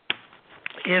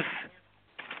 if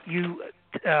you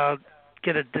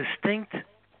get a distinct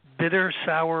bitter,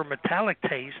 sour, metallic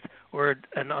taste or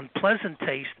an unpleasant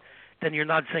taste, then you're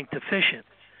not zinc deficient.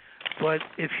 But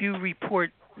if you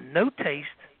report no taste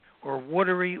or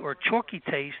watery or chalky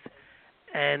taste,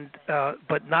 and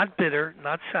but not bitter,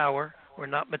 not sour, or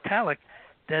not metallic,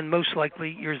 then most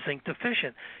likely you're zinc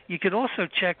deficient. You can also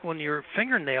check on your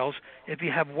fingernails if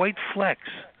you have white flecks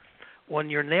on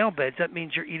your nail beds. That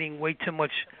means you're eating way too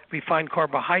much refined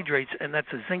carbohydrates, and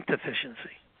that's a zinc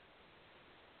deficiency.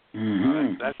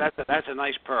 Mm-hmm. That's a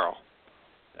nice pearl.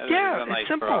 That yeah, is a nice it's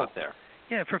simple. Pearl out there.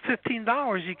 Yeah, for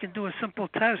 $15 you can do a simple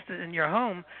test in your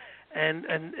home, and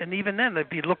even then, if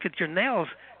you look at your nails,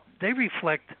 they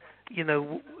reflect,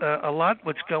 a lot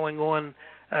what's going on,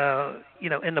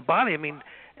 in the body. I mean,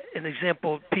 an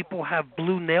example: people have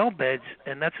blue nail beds,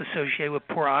 and that's associated with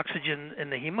poor oxygen in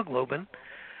the hemoglobin.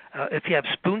 If you have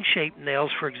spoon-shaped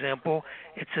nails, for example,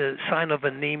 it's a sign of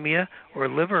anemia or a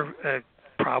liver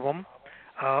problem,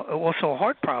 also a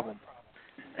heart problem.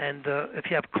 And if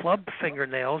you have club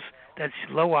fingernails, that's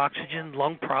low oxygen,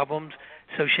 lung problems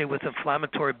associated with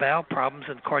inflammatory bowel problems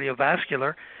and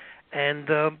cardiovascular. And,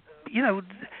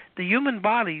 the human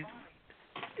body,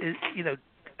 is,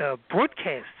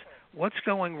 broadcasts what's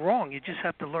going wrong. You just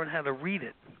have to learn how to read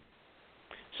it.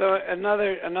 So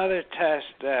another test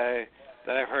that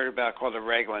I've heard about called the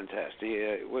Ragland test.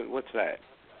 What's that?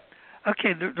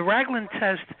 Okay, the Ragland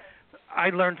test I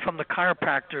learned from the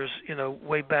chiropractors,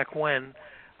 way back when.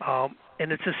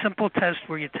 And it's a simple test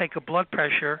where you take a blood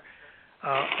pressure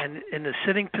and in the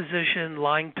sitting position,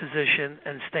 lying position,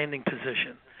 and standing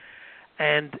position.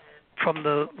 And from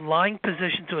the lying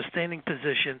position to a standing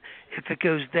position, if it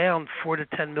goes down 4 to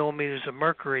 10 millimeters of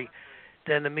mercury,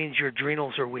 then it means your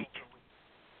adrenals are weak.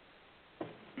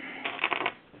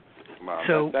 Well,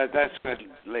 so that's good,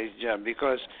 ladies and gentlemen,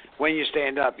 because when you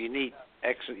stand up, you need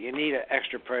you need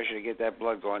extra pressure to get that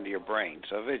blood going to your brain.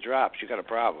 So if it drops, you got a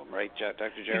problem, right,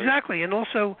 Dr. Jerry? Exactly, and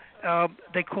also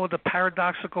they call it the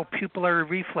paradoxical pupillary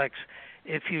reflex.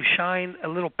 If you shine a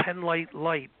little pen light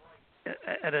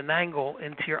at an angle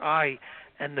into your eye,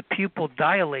 and the pupil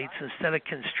dilates instead of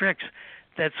constricts,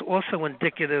 that's also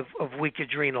indicative of weak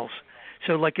adrenals.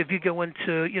 So, like if you go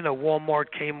into, Walmart,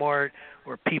 Kmart,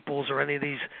 or People's, or any of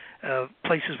these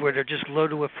places where they're just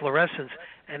loaded with fluorescence,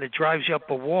 and it drives you up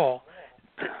a wall,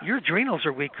 your adrenals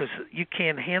are weak because you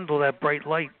can't handle that bright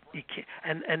light. You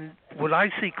can't, and what I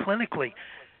see clinically,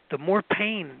 the more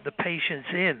pain the patient's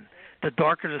in, the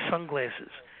darker the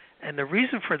sunglasses. And the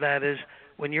reason for that is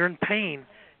when you're in pain,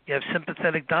 you have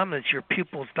sympathetic dominance. Your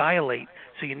pupils dilate,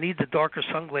 so you need the darker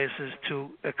sunglasses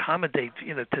to accommodate,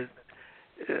 to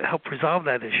help resolve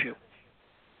that issue.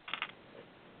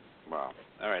 Wow.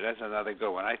 All right, that's another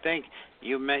good one. I think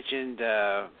you mentioned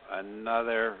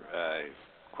another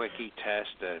quickie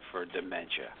test for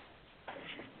dementia.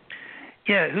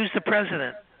 Yeah, who's the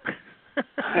president?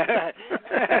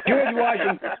 George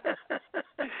Washington.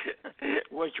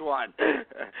 Which one?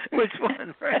 Which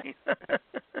one, right?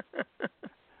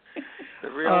 The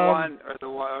real one or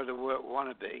the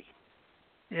wannabe?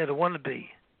 Yeah, the wannabe.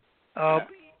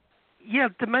 Yeah,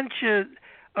 dementia,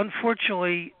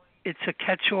 unfortunately, it's a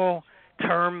catch-all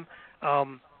term.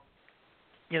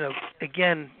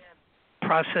 Again,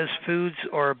 processed foods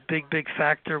are a big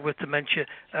factor with dementia.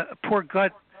 Poor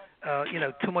gut,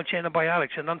 too much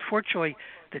antibiotics. And unfortunately,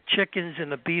 the chickens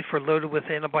and the beef are loaded with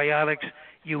antibiotics.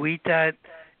 You eat that,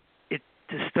 it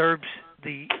disturbs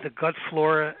the gut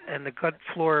flora, and the gut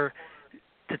flora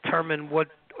determine what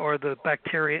are the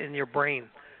bacteria in your brain.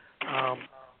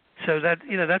 So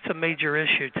that's a major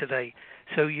issue today.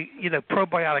 So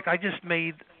probiotic. I just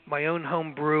made my own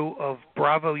home brew of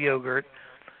Bravo yogurt,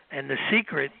 and the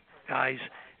secret, guys,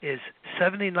 is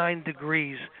 79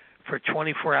 degrees for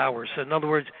 24 hours. So in other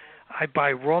words, I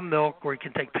buy raw milk, or you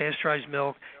can take pasteurized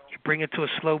milk. You bring it to a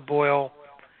slow boil.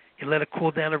 You let it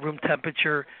cool down to room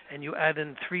temperature, and you add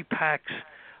in 3 packs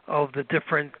of the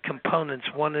different components.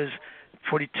 One is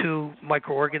 42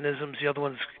 microorganisms. The other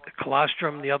one's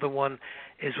colostrum. The other one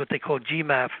is what they call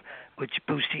GMAF, which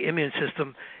boosts the immune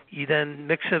system. You then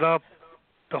mix it up,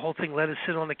 the whole thing, let it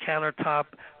sit on the countertop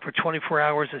for 24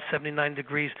 hours at 79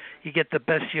 degrees. You get the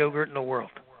best yogurt in the world.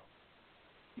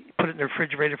 You put it in the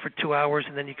refrigerator for 2 hours,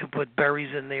 and then you can put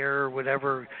berries in there or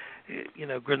whatever,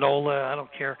 granola, I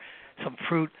don't care, some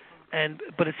fruit.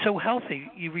 But it's so healthy.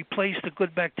 You replace the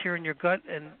good bacteria in your gut,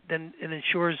 and then it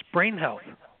ensures brain health.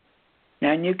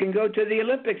 And you can go to the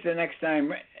Olympics the next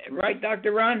time, right,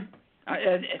 Dr. Ron?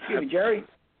 Excuse me, Jerry?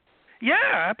 Yeah,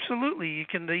 absolutely. You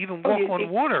can even walk on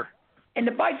water. And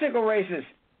the bicycle races.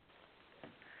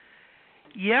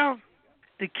 Yeah.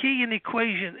 The key in the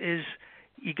equation is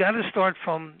you got to start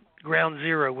from ground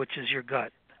zero, which is your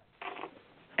gut.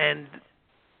 And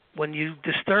when you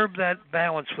disturb that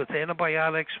balance with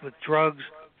antibiotics, with drugs,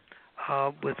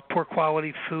 with poor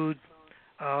quality food,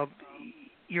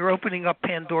 you're opening up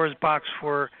Pandora's box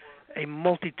for a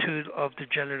multitude of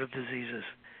degenerative diseases.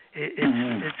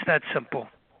 It's that simple.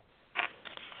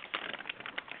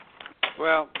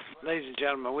 Well, ladies and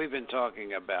gentlemen, we've been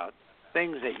talking about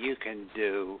things that you can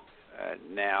do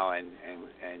now and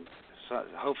so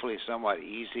hopefully somewhat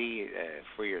easy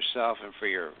for yourself and for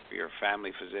your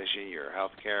family physician, your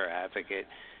healthcare advocate,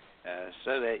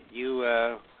 so that you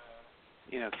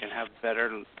can have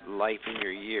better life in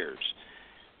your years.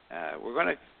 We're going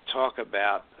to talk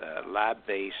about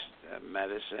lab-based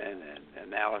medicine and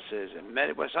analysis and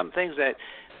some things that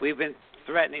we've been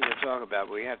threatening to talk about.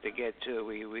 We have to get to.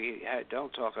 We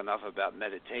don't talk enough about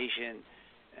meditation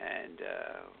and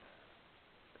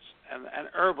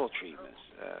herbal treatments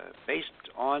based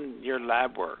on your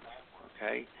lab work.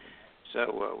 Okay,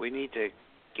 so we need to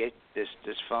get this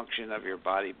dysfunction of your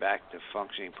body back to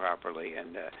functioning properly,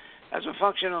 and that's what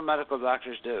functional medical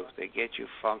doctors do. They get you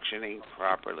functioning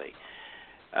properly.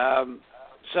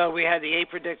 So we had the 8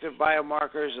 predictive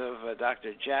biomarkers of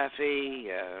Dr. Jaffe,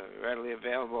 readily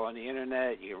available on the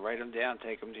internet. You can write them down,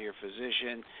 take them to your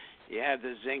physician. You have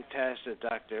the zinc test that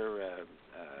Dr.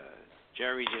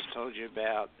 Jerry just told you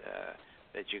about,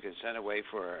 that you can send away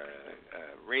for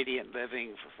Radiant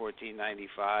Living for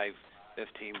 $14.95,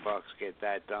 $15. Get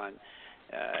that done.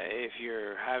 If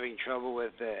you're having trouble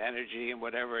with energy and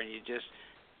whatever, and you just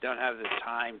don't have the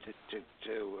time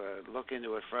to look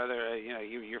into it further,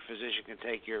 your physician can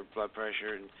take your blood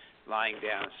pressure and lying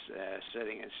down,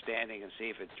 sitting and standing, and see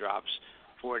if it drops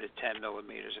 4 to 10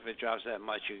 millimeters. If it drops that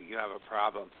much, you have a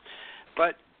problem.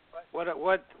 But what I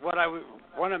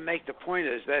want to make the point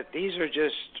is that these are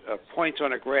just points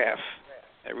on a graph,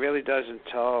 It really doesn't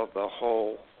tell the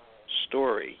whole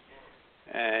story.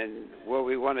 And what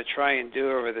we want to try and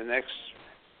do over the next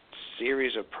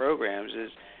series of programs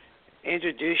is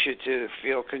introduce you to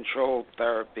field-controlled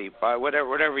therapy, by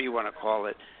whatever you want to call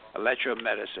it,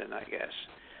 electromedicine, I guess,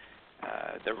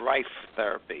 the Rife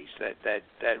therapies that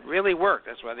really work.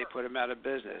 That's why they put them out of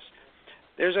business.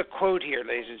 There's a quote here,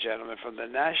 ladies and gentlemen, from the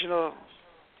National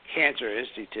Cancer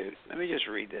Institute. Let me just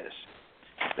read this.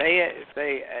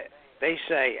 They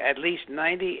say at least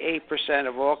 98%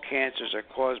 of all cancers are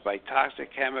caused by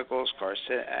toxic chemicals,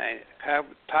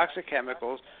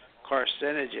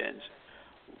 carcinogens.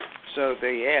 So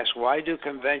they ask, why do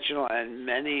conventional and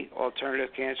many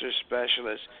alternative cancer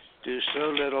specialists do so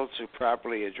little to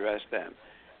properly address them?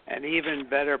 And even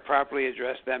better, properly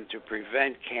address them to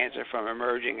prevent cancer from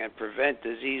emerging and prevent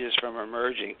diseases from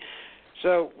emerging.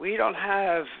 So we don't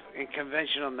have, in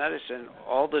conventional medicine,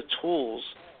 all the tools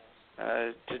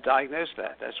to diagnose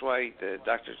that. That's why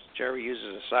Dr. Jerry uses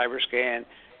a cyber scan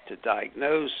to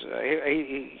diagnose.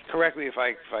 He correct me if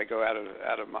I go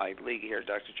out of my league here,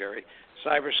 Dr. Jerry.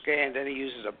 Cyber scan. Then he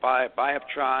uses a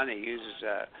bioptron. He uses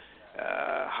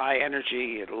high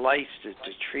energy lights to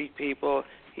treat people.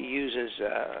 He uses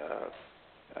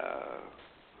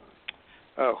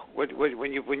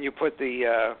when you put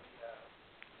the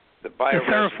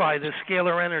bioresonance. Therify, the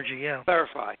scalar energy, yeah.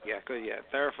 Therify, yeah, good, yeah.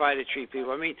 Therify to treat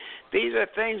people. I mean, these are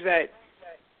things that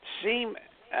seem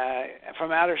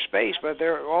from outer space, but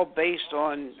they're all based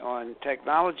on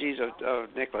technologies of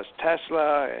Nikola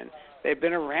Tesla, and they've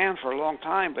been around for a long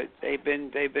time, but they've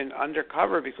been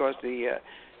undercover because the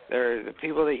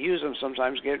people that use them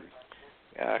sometimes get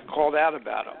called out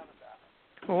about them.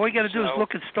 Well, all you got to do is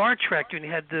look at Star Trek, and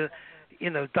you had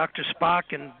Dr. Spock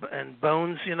and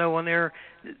Bones, on there.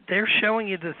 They're showing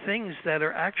you the things that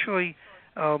are actually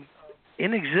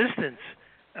in existence,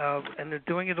 and they're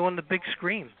doing it on the big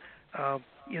screen.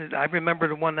 I remember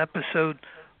the one episode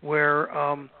where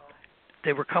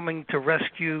they were coming to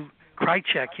rescue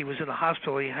Krychek. He was in the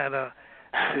hospital. He had a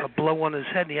blow on his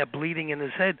head, and he had bleeding in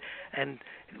his head. And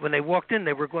when they walked in,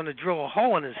 they were going to drill a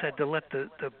hole in his head to let the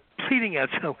bleeding out.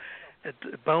 So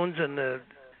Bones and the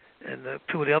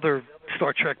two of the other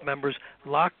Star Trek members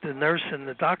locked the nurse and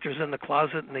the doctors in the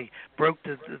closet, and they broke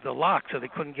the lock so they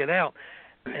couldn't get out.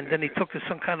 And then he took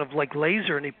some kind of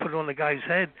laser and he put it on the guy's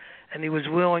head, and he was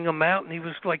wheeling him out, and he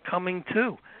was coming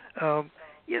to.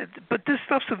 But this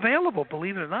stuff's available,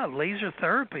 believe it or not. Laser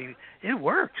therapy, it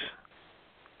works.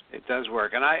 It does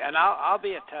work, and I'll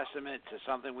be a testament to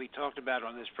something we talked about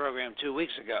on this program 2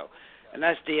 weeks ago, and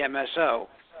that's DMSO.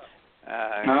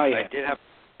 I did have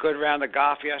a good round of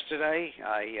golf yesterday.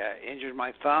 I injured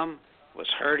my thumb, was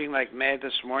hurting like mad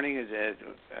this morning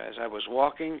as I was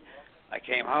walking. I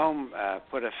came home,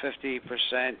 put a 50%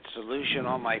 solution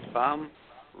on my thumb,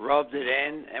 rubbed it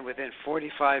in, and within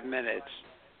 45 minutes,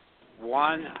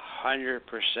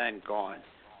 100% gone.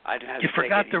 I didn't have you to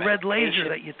forgot take the any red medication. laser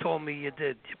that you told me you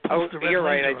did. You're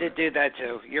right. I did do that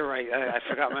too. You're right. I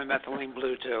forgot my methylene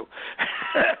blue too.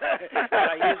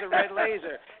 I use a red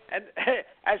laser, and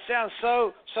that sounds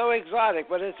so exotic,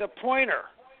 but it's a pointer.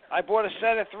 I bought a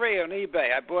set of 3 on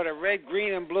eBay. I bought a red,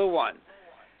 green, and blue one,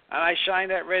 and I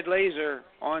shined that red laser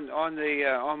on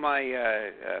my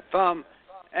thumb,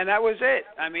 and that was it.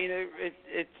 I mean,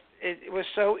 it was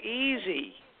so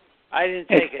easy. I didn't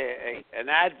take an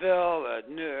Advil,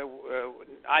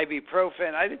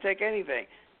 ibuprofen. I didn't take anything.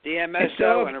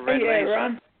 DMSO and a red laser.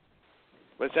 Ron?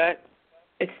 What's that?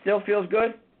 It still feels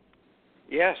good?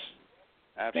 Yes,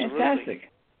 absolutely. Fantastic.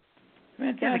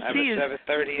 Yeah, the key I have a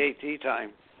 7:30 AT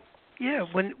time. Yeah,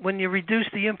 when you reduce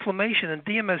the inflammation in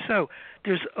DMSO,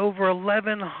 there's over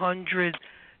 1,100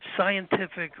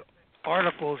 scientific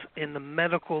articles in the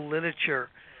medical literature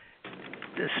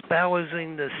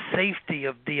espousing the safety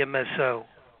of DMSO,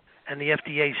 and the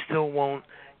FDA still won't,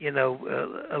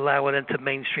 allow it into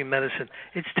mainstream medicine.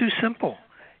 It's too simple.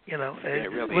 It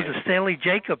really was is. Stanley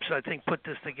Jacobs, I think, put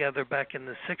this together back in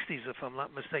the 60s, if I'm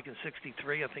not mistaken,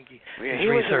 63. I think he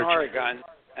was in Oregon,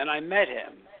 and I met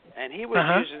him, and he was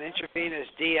using intravenous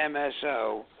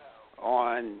DMSO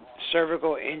on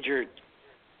cervical injured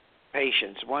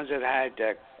patients, ones that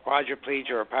had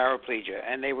quadriplegia or paraplegia,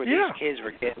 and these kids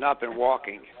were getting up and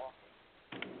walking.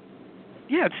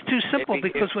 Yeah, it's too simple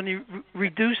because when you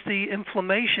reduce the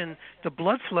inflammation, the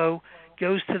blood flow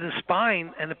goes to the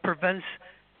spine, and it prevents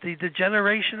the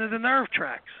degeneration of the nerve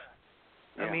tracts.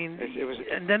 Yeah, I mean,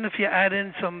 and then if you add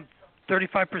in some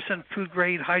 35%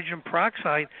 food-grade hydrogen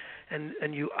peroxide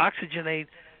and you oxygenate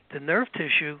the nerve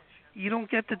tissue, you don't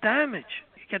get the damage.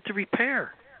 You get the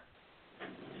repair.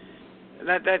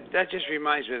 That just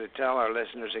reminds me to tell our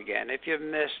listeners again. If you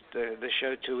missed the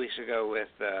show 2 weeks ago with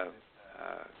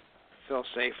Phil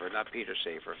Safer, not Peter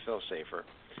Safer, Phil Safer.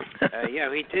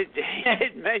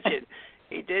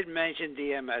 He did mention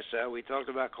DMSO. We talked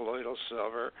about colloidal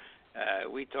silver.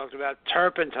 We talked about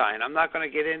turpentine. I'm not going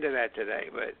to get into that today,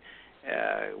 but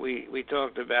we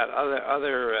talked about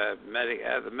other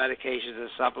medications and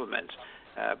supplements.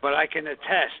 But I can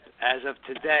attest, as of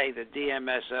today, the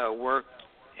DMSO worked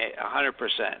 100%.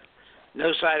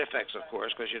 No side effects, of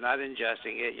course, because you're not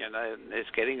ingesting it. It's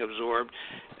getting absorbed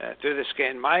through the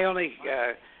skin. My only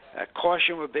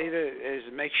caution would be is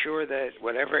to make sure that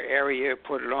whatever area you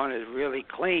put it on is really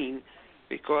clean,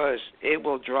 because it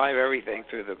will drive everything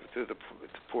through the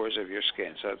pores of your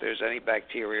skin. So if there's any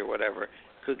bacteria or whatever, it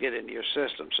could get into your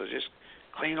system. So just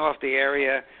clean off the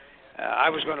area. I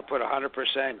was going to put 100%,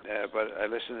 but I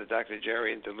listened to Dr.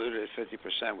 Jerry and diluted it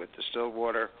 50% with distilled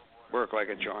water. Worked like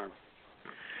a charm.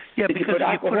 Yeah, because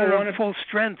if you put it on full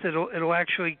strength, it'll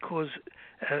actually cause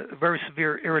very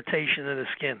severe irritation in the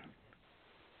skin.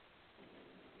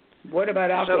 What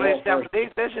about alcohol? So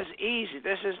this is easy.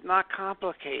 This is not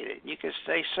complicated. You can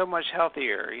stay so much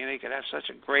healthier. You can have such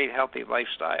a great, healthy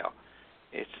lifestyle.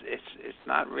 It's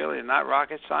not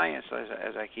rocket science,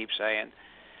 as I keep saying.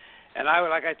 And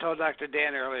like I told Dr.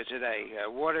 Dan earlier today,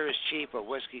 water is cheap, but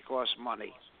whiskey costs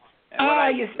money.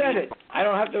 You said it. I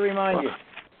don't have to remind you.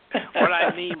 What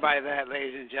I mean by that,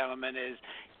 ladies and gentlemen, is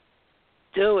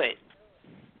do it.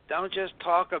 Don't just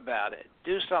talk about it.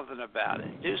 Do something about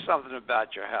it. Do something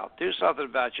about your health. Do something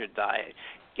about your diet.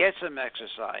 Get some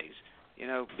exercise.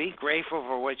 Be grateful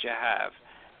for what you have.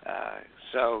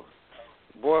 So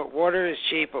water is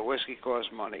cheap, but whiskey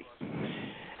costs money.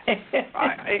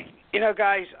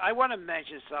 Guys, I want to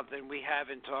mention something we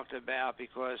haven't talked about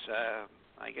because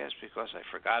I guess because I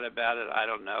forgot about it. I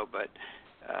don't know, but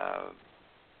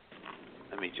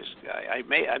let me just. I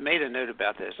made a note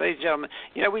about this, ladies and gentlemen.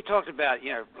 We talked about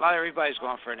a lot of everybody's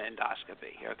going for an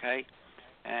endoscopy, okay?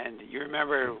 And you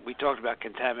remember we talked about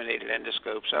contaminated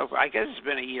endoscopes. So I guess it's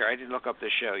been a year. I didn't look up the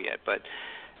show yet, but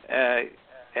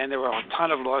and there were a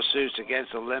ton of lawsuits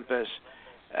against Olympus.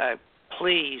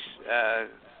 Please,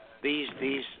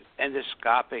 these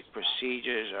endoscopic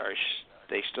procedures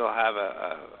they still have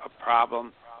a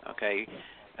problem, okay?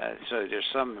 So there's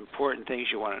some important things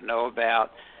you want to know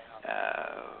about.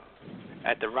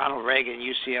 At the Ronald Reagan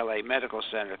UCLA Medical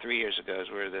Center 3 years ago is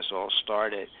where this all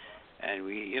started. And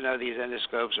these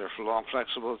endoscopes are for long,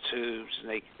 flexible tubes,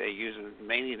 and they use them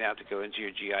mainly now to go into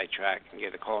your GI tract and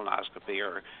get a colonoscopy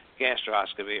or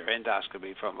gastroscopy or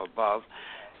endoscopy from above.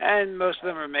 And most of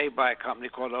them are made by a company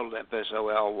called Olympus,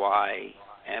 Olympus.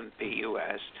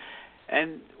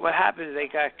 And what happened is they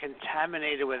got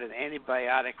contaminated with an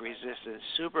antibiotic-resistant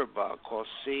superbug called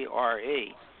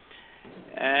CRE.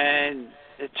 And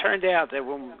it turned out that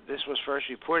when this was first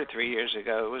reported 3 years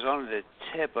ago, it was only the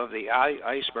tip of the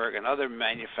iceberg, and other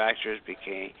manufacturers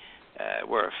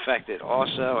were affected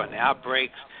also. And the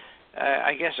outbreaks,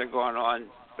 I guess, are going on.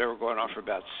 They were going on for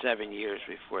about 7 years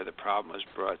before the problem was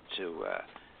brought to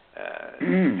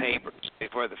papers,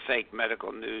 before the fake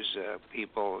medical news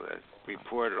people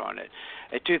reported on it.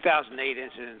 A 2008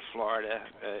 incident in Florida,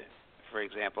 for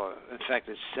example,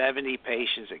 infected 70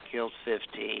 patients that killed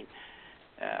 15.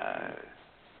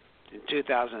 In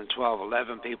 2012,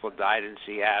 11 people died in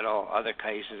Seattle, other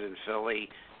cases in Philly,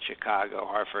 Chicago,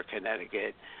 Hartford,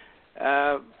 Connecticut.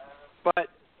 But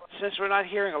since we're not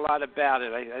hearing a lot about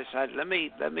it, I decided let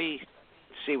me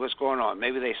see what's going on.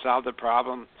 Maybe they solved the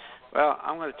problem. Well,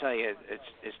 I'm going to tell you,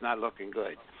 it's not looking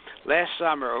good. Last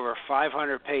summer, over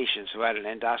 500 patients who had an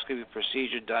endoscopy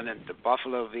procedure done at the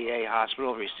Buffalo VA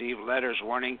hospital received letters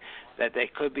warning that they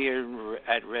could be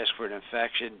at risk for an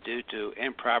infection due to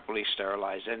improperly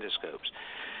sterilized endoscopes.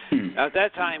 Now, at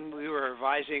that time, we were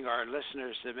advising our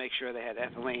listeners to make sure they had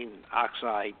ethylene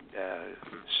oxide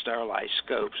sterilized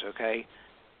scopes, okay?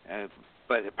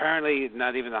 But apparently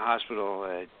not even the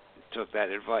hospital took that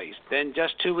advice. Then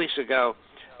just 2 weeks ago,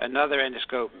 another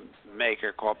endoscope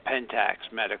maker called Pentax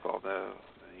Medical,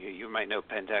 you might know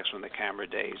Pentax from the camera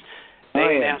days,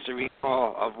 they announced a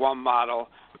recall of one model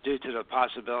due to the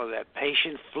possibility that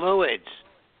patient fluids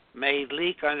may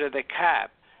leak under the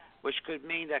cap, which could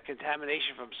mean that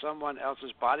contamination from someone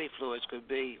else's body fluids could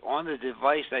be on the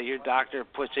device that your doctor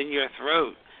puts in your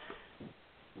throat.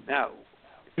 Now,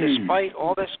 despite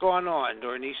all that's going on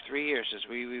during these 3 years since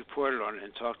we reported on it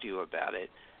and talked to you about it,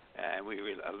 and we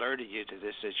alerted you to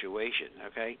this situation,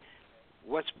 okay?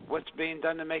 What's being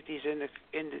done to make these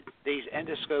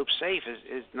endoscopes safe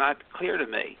is not clear to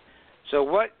me. So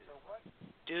what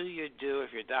do you do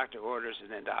if your doctor orders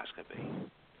an endoscopy?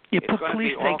 You put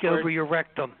police tape over your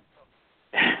rectum.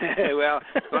 Well,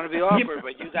 it's going to be awkward,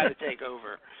 but you got to take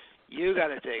over. You got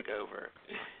to take over.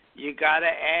 You got to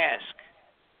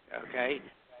ask, okay,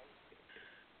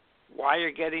 why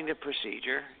you're getting the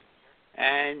procedure,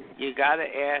 and you got to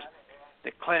ask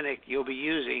the clinic you'll be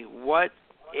using what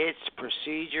its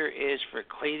procedure is for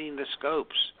cleaning the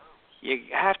scopes. You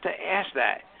have to ask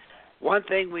that. One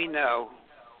thing we know,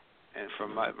 and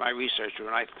from my research,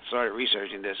 when I started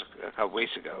researching this a couple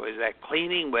weeks ago, is that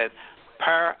cleaning with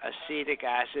peracetic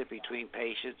acid between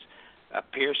patients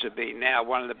appears to be now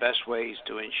one of the best ways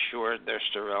to ensure their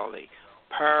sterility.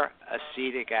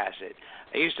 Peracetic acid.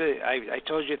 I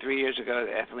told you 3 years ago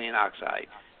ethylene oxide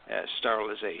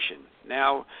sterilization.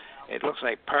 Now it looks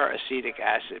like peracetic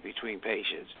acid between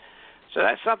patients. So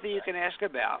that's something you can ask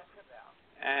about.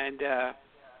 And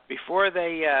before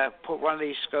they put one of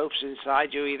these scopes inside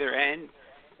you either end,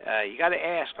 you got to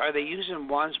ask, are they using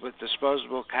ones with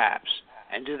disposable caps?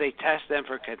 And do they test them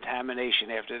for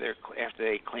contamination after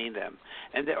they clean them?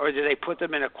 Or do they put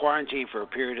them in a quarantine for a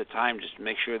period of time just to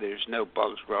make sure there's no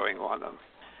bugs growing on them?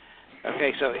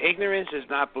 Okay, so ignorance is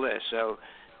not bliss. So,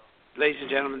 ladies and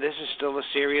gentlemen, this is still a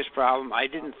serious problem. I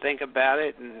didn't think about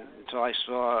it until I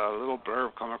saw a little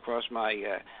blurb come across my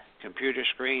computer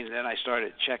screen, and then I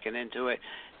started checking into it.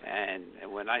 And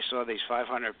when I saw these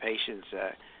 500 patients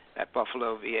at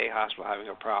Buffalo VA Hospital having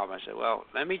a problem, I said, well,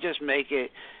 let me just make it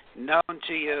known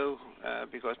to you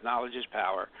because knowledge is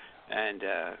power. And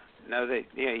know that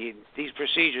these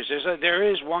procedures, there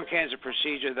is one cancer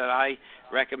procedure that I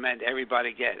recommend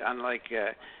everybody get, unlike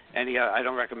any other. I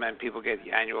don't recommend people get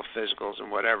annual physicals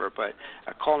and whatever, but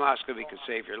a colonoscopy could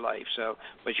save your life. So,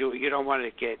 but you don't want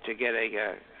to get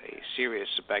a serious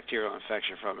bacterial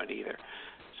infection from it either.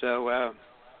 So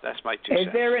that's my 2 cents. Is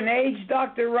there an age,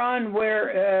 Dr. Ron,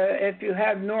 where if you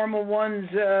have normal ones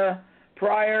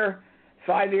prior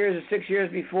 5 years or 6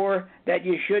 years before, that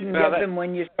you shouldn't get them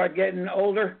when you start getting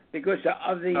older because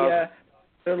of the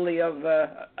possibility of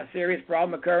a serious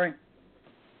problem occurring?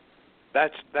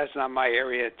 That's not my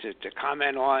area to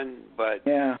comment on, but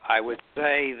I would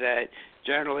say that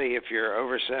generally if you're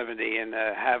over 70 and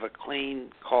have a clean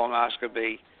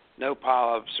colonoscopy, no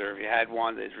polyps, or if you had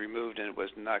one that's removed and it was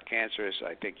not cancerous,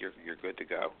 I think you're good to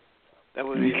go. That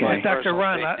would be my Dr.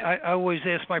 Ron, opinion. I always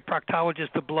ask my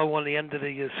proctologist to blow on the end of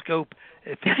the scope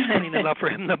if it's clean enough for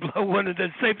him to blow one and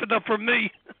then safe enough for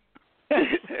me.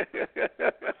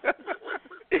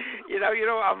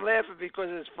 I'm laughing because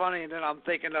it's funny, and then I'm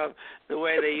thinking of the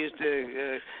way they used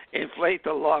to inflate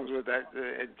the lungs with that,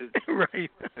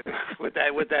 right? with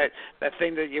that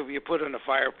thing that you put in the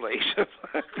fireplace.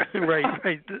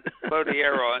 right. Blow the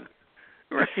air on.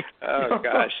 Right. Oh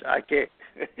gosh, I can't.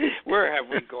 Where have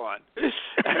we gone?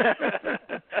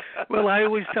 Well, I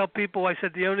always tell people, I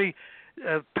said the only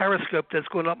periscope that's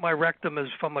going up my rectum is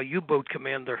from a U-boat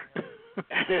commander.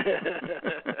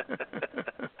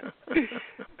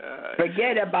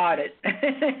 Forget about it.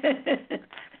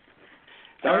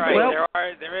 All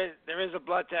right, there is a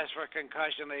blood test for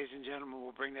concussion, ladies and gentlemen.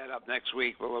 We'll bring that up next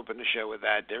week. We'll open the show with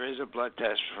that. There is a blood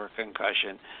test for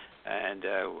concussion, and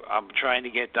I'm trying to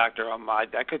get Dr.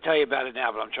 Ahmad. I could tell you about it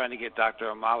now, but I'm trying to get Dr.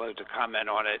 Amalo to comment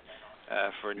on it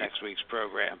for next week's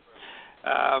program.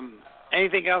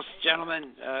 Anything else,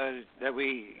 gentlemen, that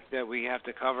we have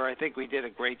to cover? I think we did a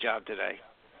great job today.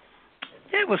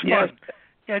 Yeah, it was fun.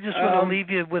 Yeah, I just want to leave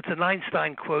you with an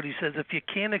Einstein quote. He says, if you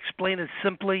can't explain it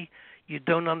simply, you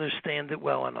don't understand it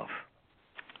well enough.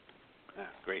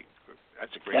 Great.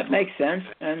 That's a great That quote. makes sense.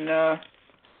 And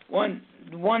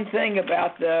one thing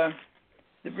about to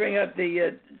bring up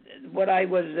the what I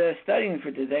was studying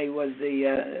for today was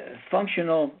the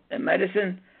functional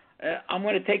medicine. I'm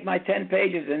going to take my 10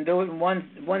 pages and do it in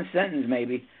one sentence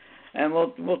maybe, and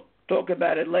we'll talk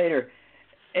about it later.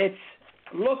 It's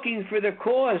looking for the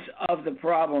cause of the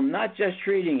problem, not just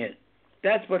treating it.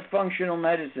 That's what functional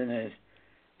medicine is.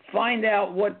 Find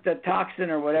out what the toxin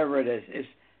or whatever it is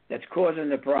that's causing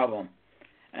the problem,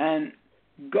 and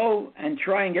go and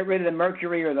try and get rid of the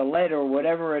mercury or the lead or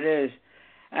whatever it is.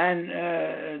 And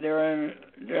there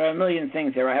are a million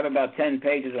things there. I have about 10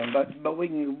 pages on, but we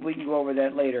can go over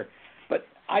that later. But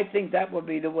I think that would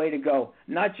be the way to go.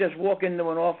 Not just walk into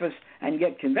an office and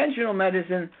get conventional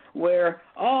medicine where,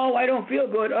 I don't feel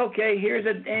good. Okay, here's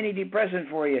an antidepressant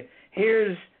for you.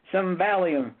 Here's some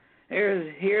Valium.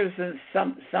 Here's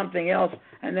something else,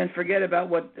 and then forget about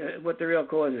what the real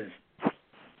cause is.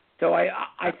 So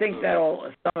I think that'll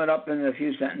sum it up in a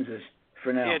few sentences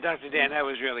for now. Yeah, Dr. Dan, that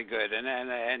was really good.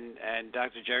 And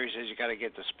Dr. Jerry says you got to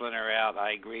get the splinter out.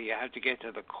 I agree. You have to get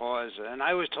to the cause. And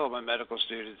I always told my medical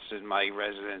students and my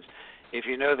residents, if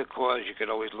you know the cause, you could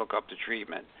always look up the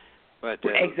treatment. But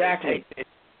exactly.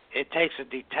 it takes a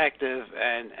detective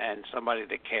and somebody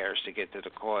that cares to get to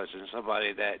the cause, and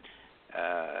somebody that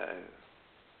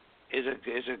is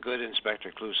a good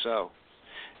Inspector Clouseau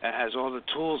and has all the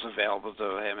tools available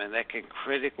to him, and that can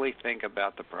critically think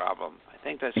about the problem. I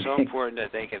think that's so important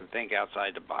that they can think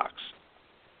outside the box.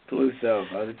 Clouseau,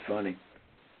 oh, that's funny.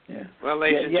 Yeah. Well,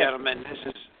 ladies and gentlemen, this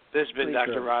has been Please,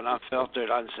 Dr. sir. Ron, Unfiltered,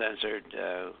 Uncensored.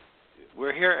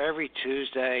 We're here every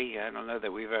Tuesday. I don't know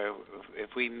that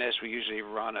if we miss, we usually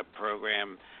run a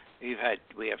program. We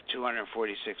have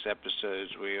 246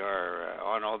 episodes. We are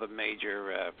on all the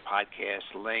major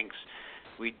podcast links.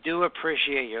 We do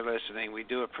appreciate your listening. We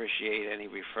do appreciate any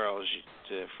referrals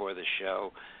for the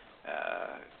show.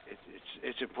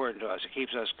 It's important to us. It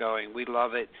keeps us going. We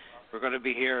love it. We're going to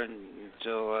be here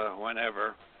until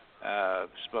whenever.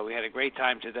 But we had a great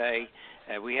time today.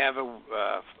 We have a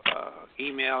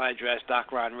email address,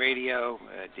 DocRonRadio,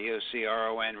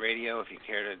 DOCRON Radio, if you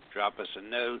care to drop us a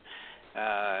note.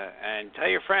 And tell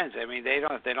your friends. I mean,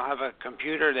 if they don't have a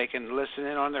computer, they can listen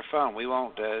in on their phone. We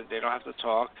won't. They don't have to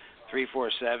talk.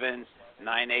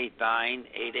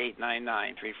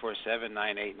 347-989-8899.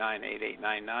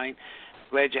 347-989-8899.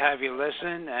 Glad to have you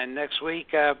listen. And next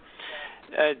week,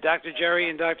 Dr. Jerry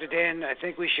and Dr. Dan, I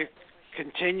think we should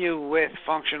continue with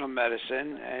functional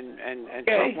medicine and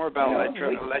talk more about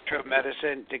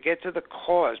electromedicine to get to the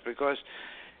cause, because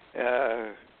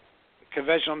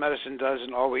conventional medicine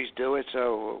doesn't always do it,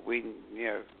 so we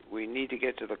need to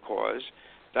get to the cause.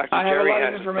 Dr. Jerry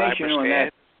has information on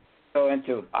that. Go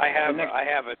into. I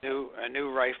have a new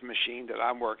Rife machine that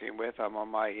I'm working with. I'm on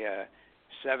my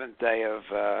 7th day of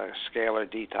scalar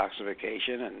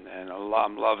detoxification, and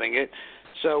I'm loving it.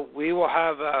 So we will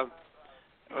have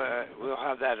we'll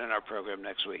have that in our program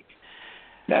next week.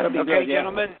 That'll be okay, good,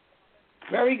 gentlemen.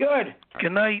 Very good.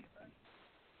 Good night.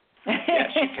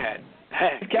 Yes, you can.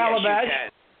 Calabash.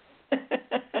 Yes,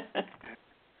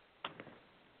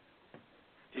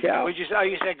 you can. Would you say? Oh,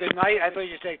 you said good night. I thought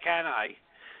you said can I.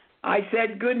 I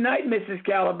said good night, Mrs.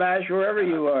 Calabash, wherever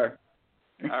you are.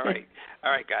 All right,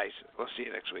 guys. We'll see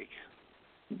you next week.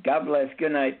 God bless.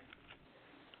 Good night.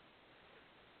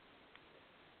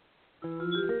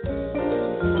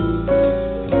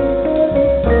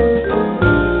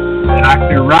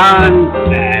 Dr. Ron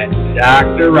and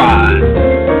Dr. Ron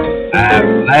have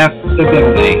left the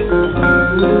building.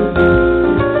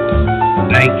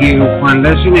 Thank you for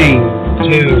listening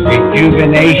to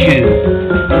Rejuvenation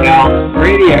Health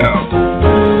Radio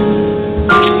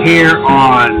here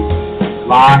on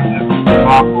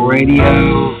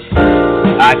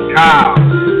blogtalkradio.com.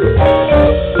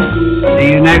 See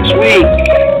you next week.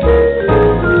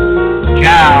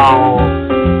 Ciao.